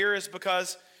have fear is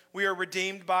because we are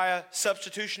redeemed by a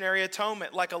substitutionary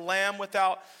atonement, like a lamb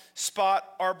without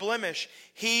spot or blemish.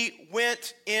 He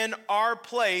went in our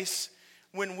place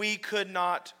when we could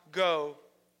not go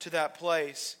to that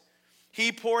place.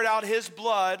 He poured out his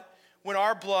blood when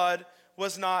our blood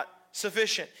was not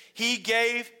sufficient. He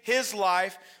gave his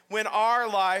life when our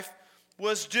life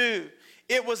was due.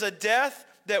 It was a death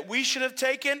that we should have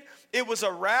taken. It was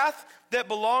a wrath that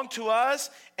belonged to us,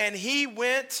 and he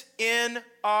went in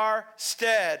our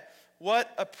stead.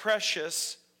 What a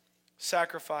precious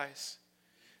sacrifice.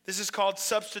 This is called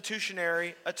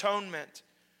substitutionary atonement.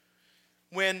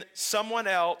 When someone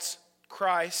else,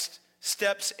 Christ,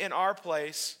 steps in our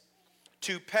place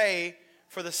to pay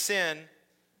for the sin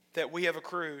that we have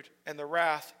accrued and the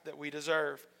wrath that we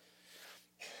deserve.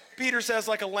 Peter says,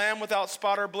 like a lamb without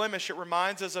spot or blemish, it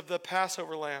reminds us of the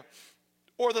Passover lamb,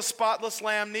 or the spotless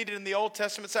lamb needed in the Old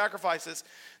Testament sacrifices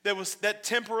that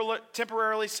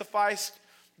temporarily sufficed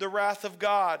the wrath of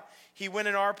God. He went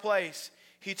in our place.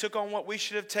 He took on what we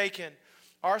should have taken.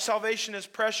 Our salvation is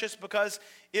precious because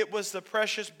it was the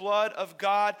precious blood of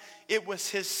God. It was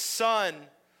his Son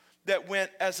that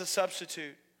went as a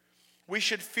substitute. We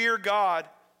should fear God.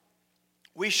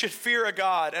 We should fear a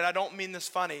God, and I don't mean this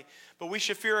funny, but we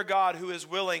should fear a God who is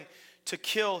willing to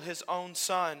kill his own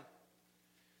Son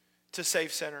to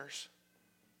save sinners.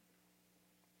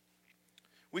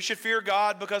 We should fear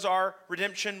God because our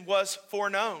redemption was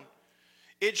foreknown.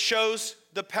 It shows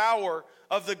the power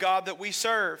of the God that we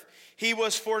serve. He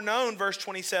was foreknown, verse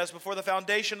 20 says, before the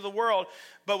foundation of the world,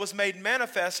 but was made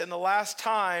manifest in the last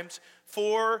times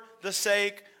for the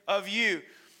sake of you.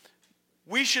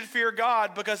 We should fear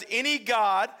God because any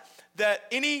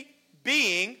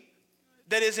being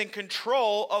that is in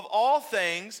control of all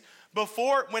things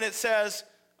when it says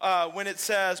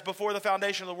before the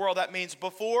foundation of the world, that means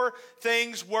before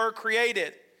things were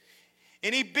created.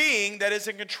 Any being that is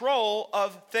in control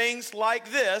of things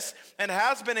like this and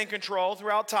has been in control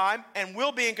throughout time and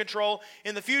will be in control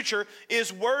in the future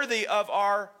is worthy of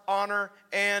our honor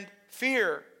and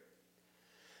fear.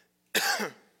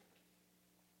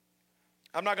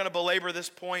 I'm not going to belabor this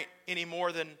point any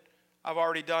more than I've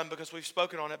already done because we've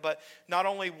spoken on it, but not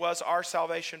only was our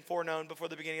salvation foreknown before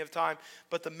the beginning of time,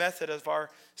 but the method of our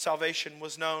salvation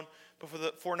was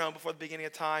foreknown before the beginning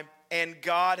of time, and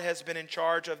God has been in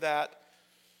charge of that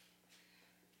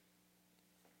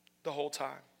the whole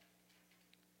time.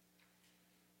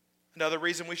 Another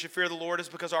reason we should fear the Lord is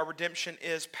because our redemption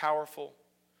is powerful.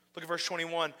 Look at verse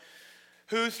 21.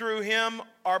 Who through him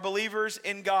are believers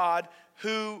in God,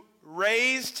 who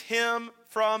raised him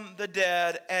from the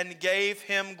dead and gave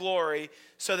him glory,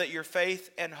 so that your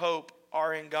faith and hope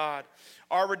are in God.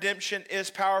 Our redemption is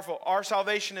powerful. Our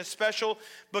salvation is special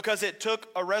because it took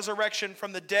a resurrection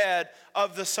from the dead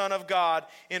of the Son of God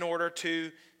in order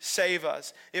to save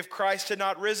us. If Christ had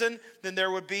not risen, then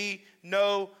there would be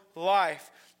no life.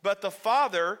 But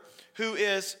God, who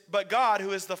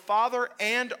is the Father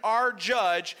and our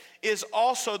judge, is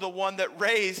also the one that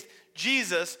raised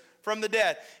Jesus from the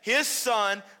dead. His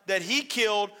Son that he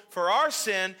killed for our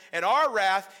sin and our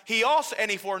wrath,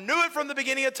 and he foreknew it from the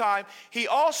beginning of time, he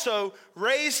also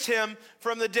raised him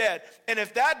from the dead. And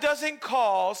if that doesn't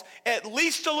cause at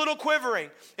least a little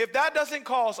quivering, if that doesn't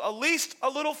cause at least a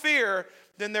little fear,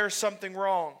 then there's something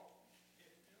wrong.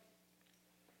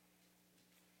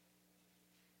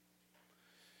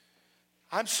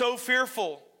 I'm so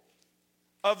fearful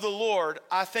of the Lord,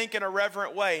 I think in a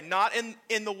reverent way, not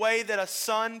in the way that a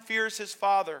son fears his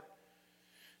father,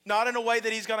 not in a way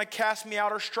that he's going to cast me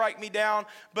out or strike me down,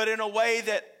 but in a way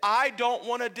that I don't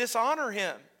want to dishonor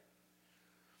him.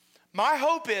 My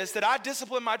hope is that I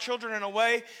discipline my children in a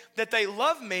way that they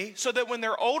love me, so that when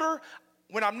they're older,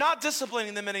 when I'm not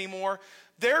disciplining them anymore,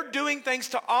 they're doing things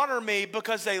to honor me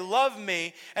because they love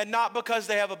me and not because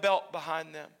they have a belt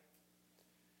behind them.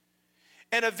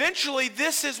 And eventually,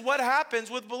 this is what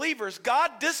happens with believers.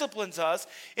 God disciplines us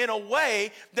in a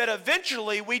way that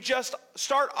eventually we just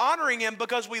start honoring him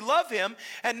because we love him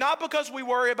and not because we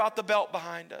worry about the belt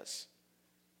behind us.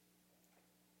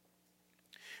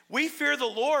 We fear the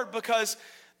Lord because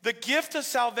the gift of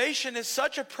salvation is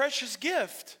such a precious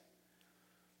gift.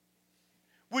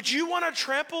 Would you want to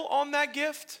trample on that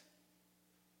gift?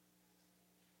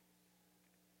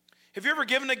 Have you ever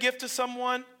given a gift to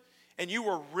someone and you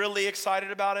were really excited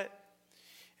about it,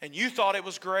 and you thought it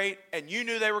was great, and you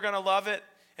knew they were going to love it,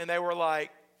 and they were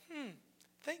like,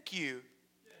 thank you.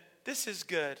 This is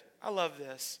good. I love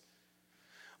this.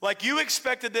 Like you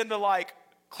expected them to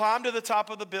climb to the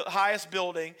top of the highest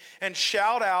building and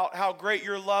shout out how great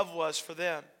your love was for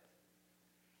them.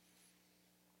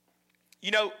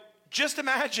 Just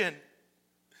imagine,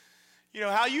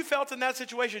 how you felt in that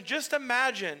situation. Just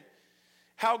imagine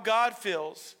how God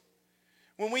feels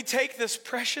when we take this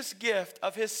precious gift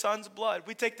of his Son's blood,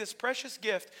 we take this precious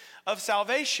gift of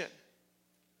salvation,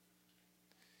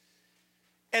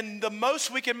 and the most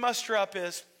we can muster up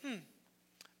is,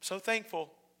 so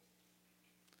thankful,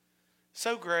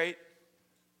 so great,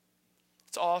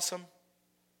 it's awesome.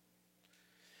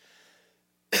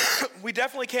 We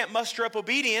definitely can't muster up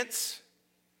obedience.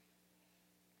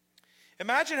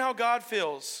 Imagine how God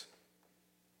feels.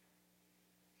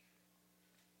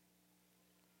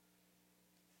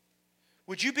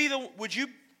 Would you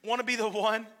want to be the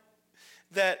one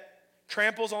that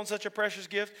tramples on such a precious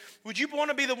gift? Would you want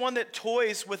to be the one that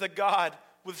toys with a God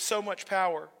with so much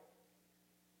power?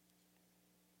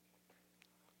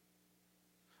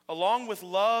 Along with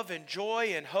love and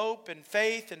joy and hope and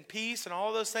faith and peace and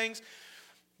all those things,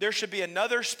 there should be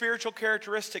another spiritual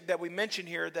characteristic that we mention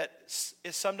here that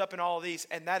is summed up in all of these,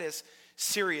 and that is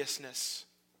seriousness.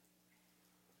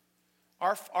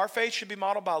 Our faith should be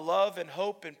modeled by love and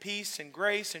hope and peace and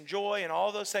grace and joy and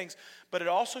all those things, but it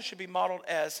also should be modeled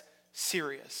as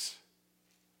serious.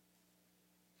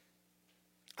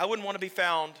 I wouldn't want to be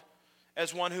found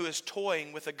as one who is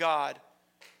toying with a God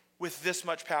with this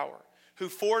much power, who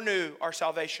foreknew our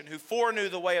salvation, who foreknew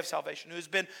the way of salvation, who has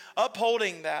been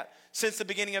upholding that since the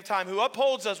beginning of time, who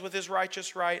upholds us with his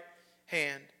righteous right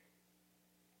hand.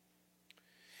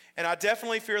 And I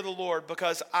definitely fear the Lord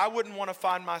because I wouldn't want to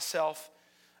find myself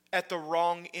at the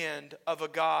wrong end of a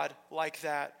God like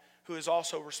that who is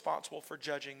also responsible for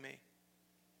judging me.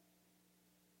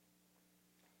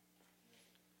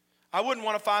 I wouldn't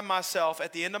want to find myself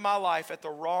at the end of my life at the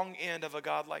wrong end of a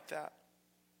God like that.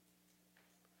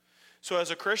 So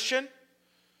as a Christian,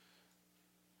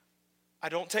 I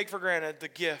don't take for granted the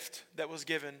gift that was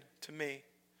given to me.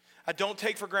 I don't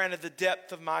take for granted the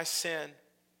depth of my sin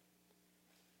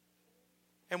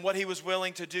and what he was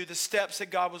willing to do, the steps that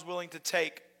God was willing to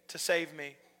take to save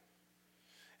me.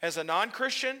 As a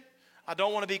non-Christian, I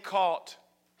don't want to be caught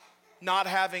not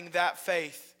having that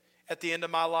faith at the end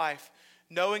of my life,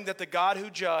 knowing that the God who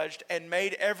judged and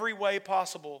made every way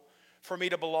possible for me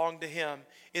to belong to him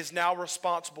is now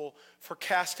responsible for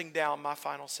casting down my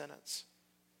final sentence.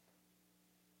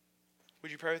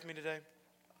 Would you pray with me today?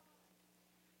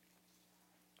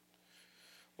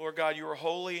 Lord God, you are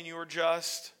holy and you are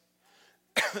just.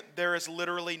 There is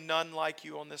literally none like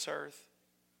you on this earth.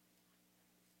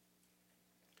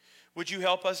 Would you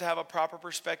help us to have a proper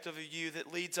perspective of you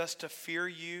that leads us to fear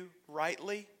you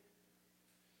rightly?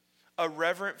 A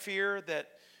reverent fear that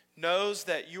knows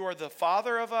that you are the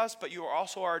Father of us, but you are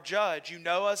also our judge. You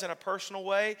know us in a personal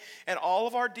way, and all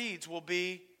of our deeds will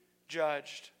be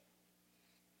judged.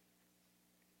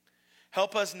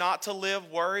 Help us not to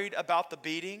live worried about the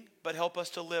beating, but help us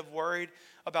to live worried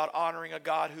about honoring a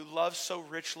God who loves so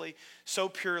richly, so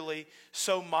purely,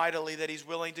 so mightily that he's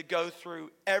willing to go through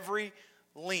every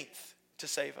length to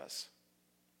save us.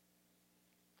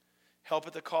 Help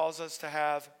it to cause us to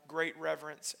have great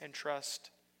reverence and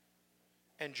trust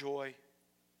and joy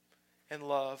and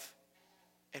love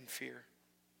and fear.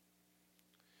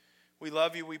 We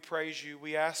love you, we praise you,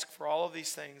 we ask for all of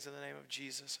these things in the name of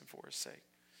Jesus and for his sake.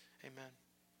 Amen.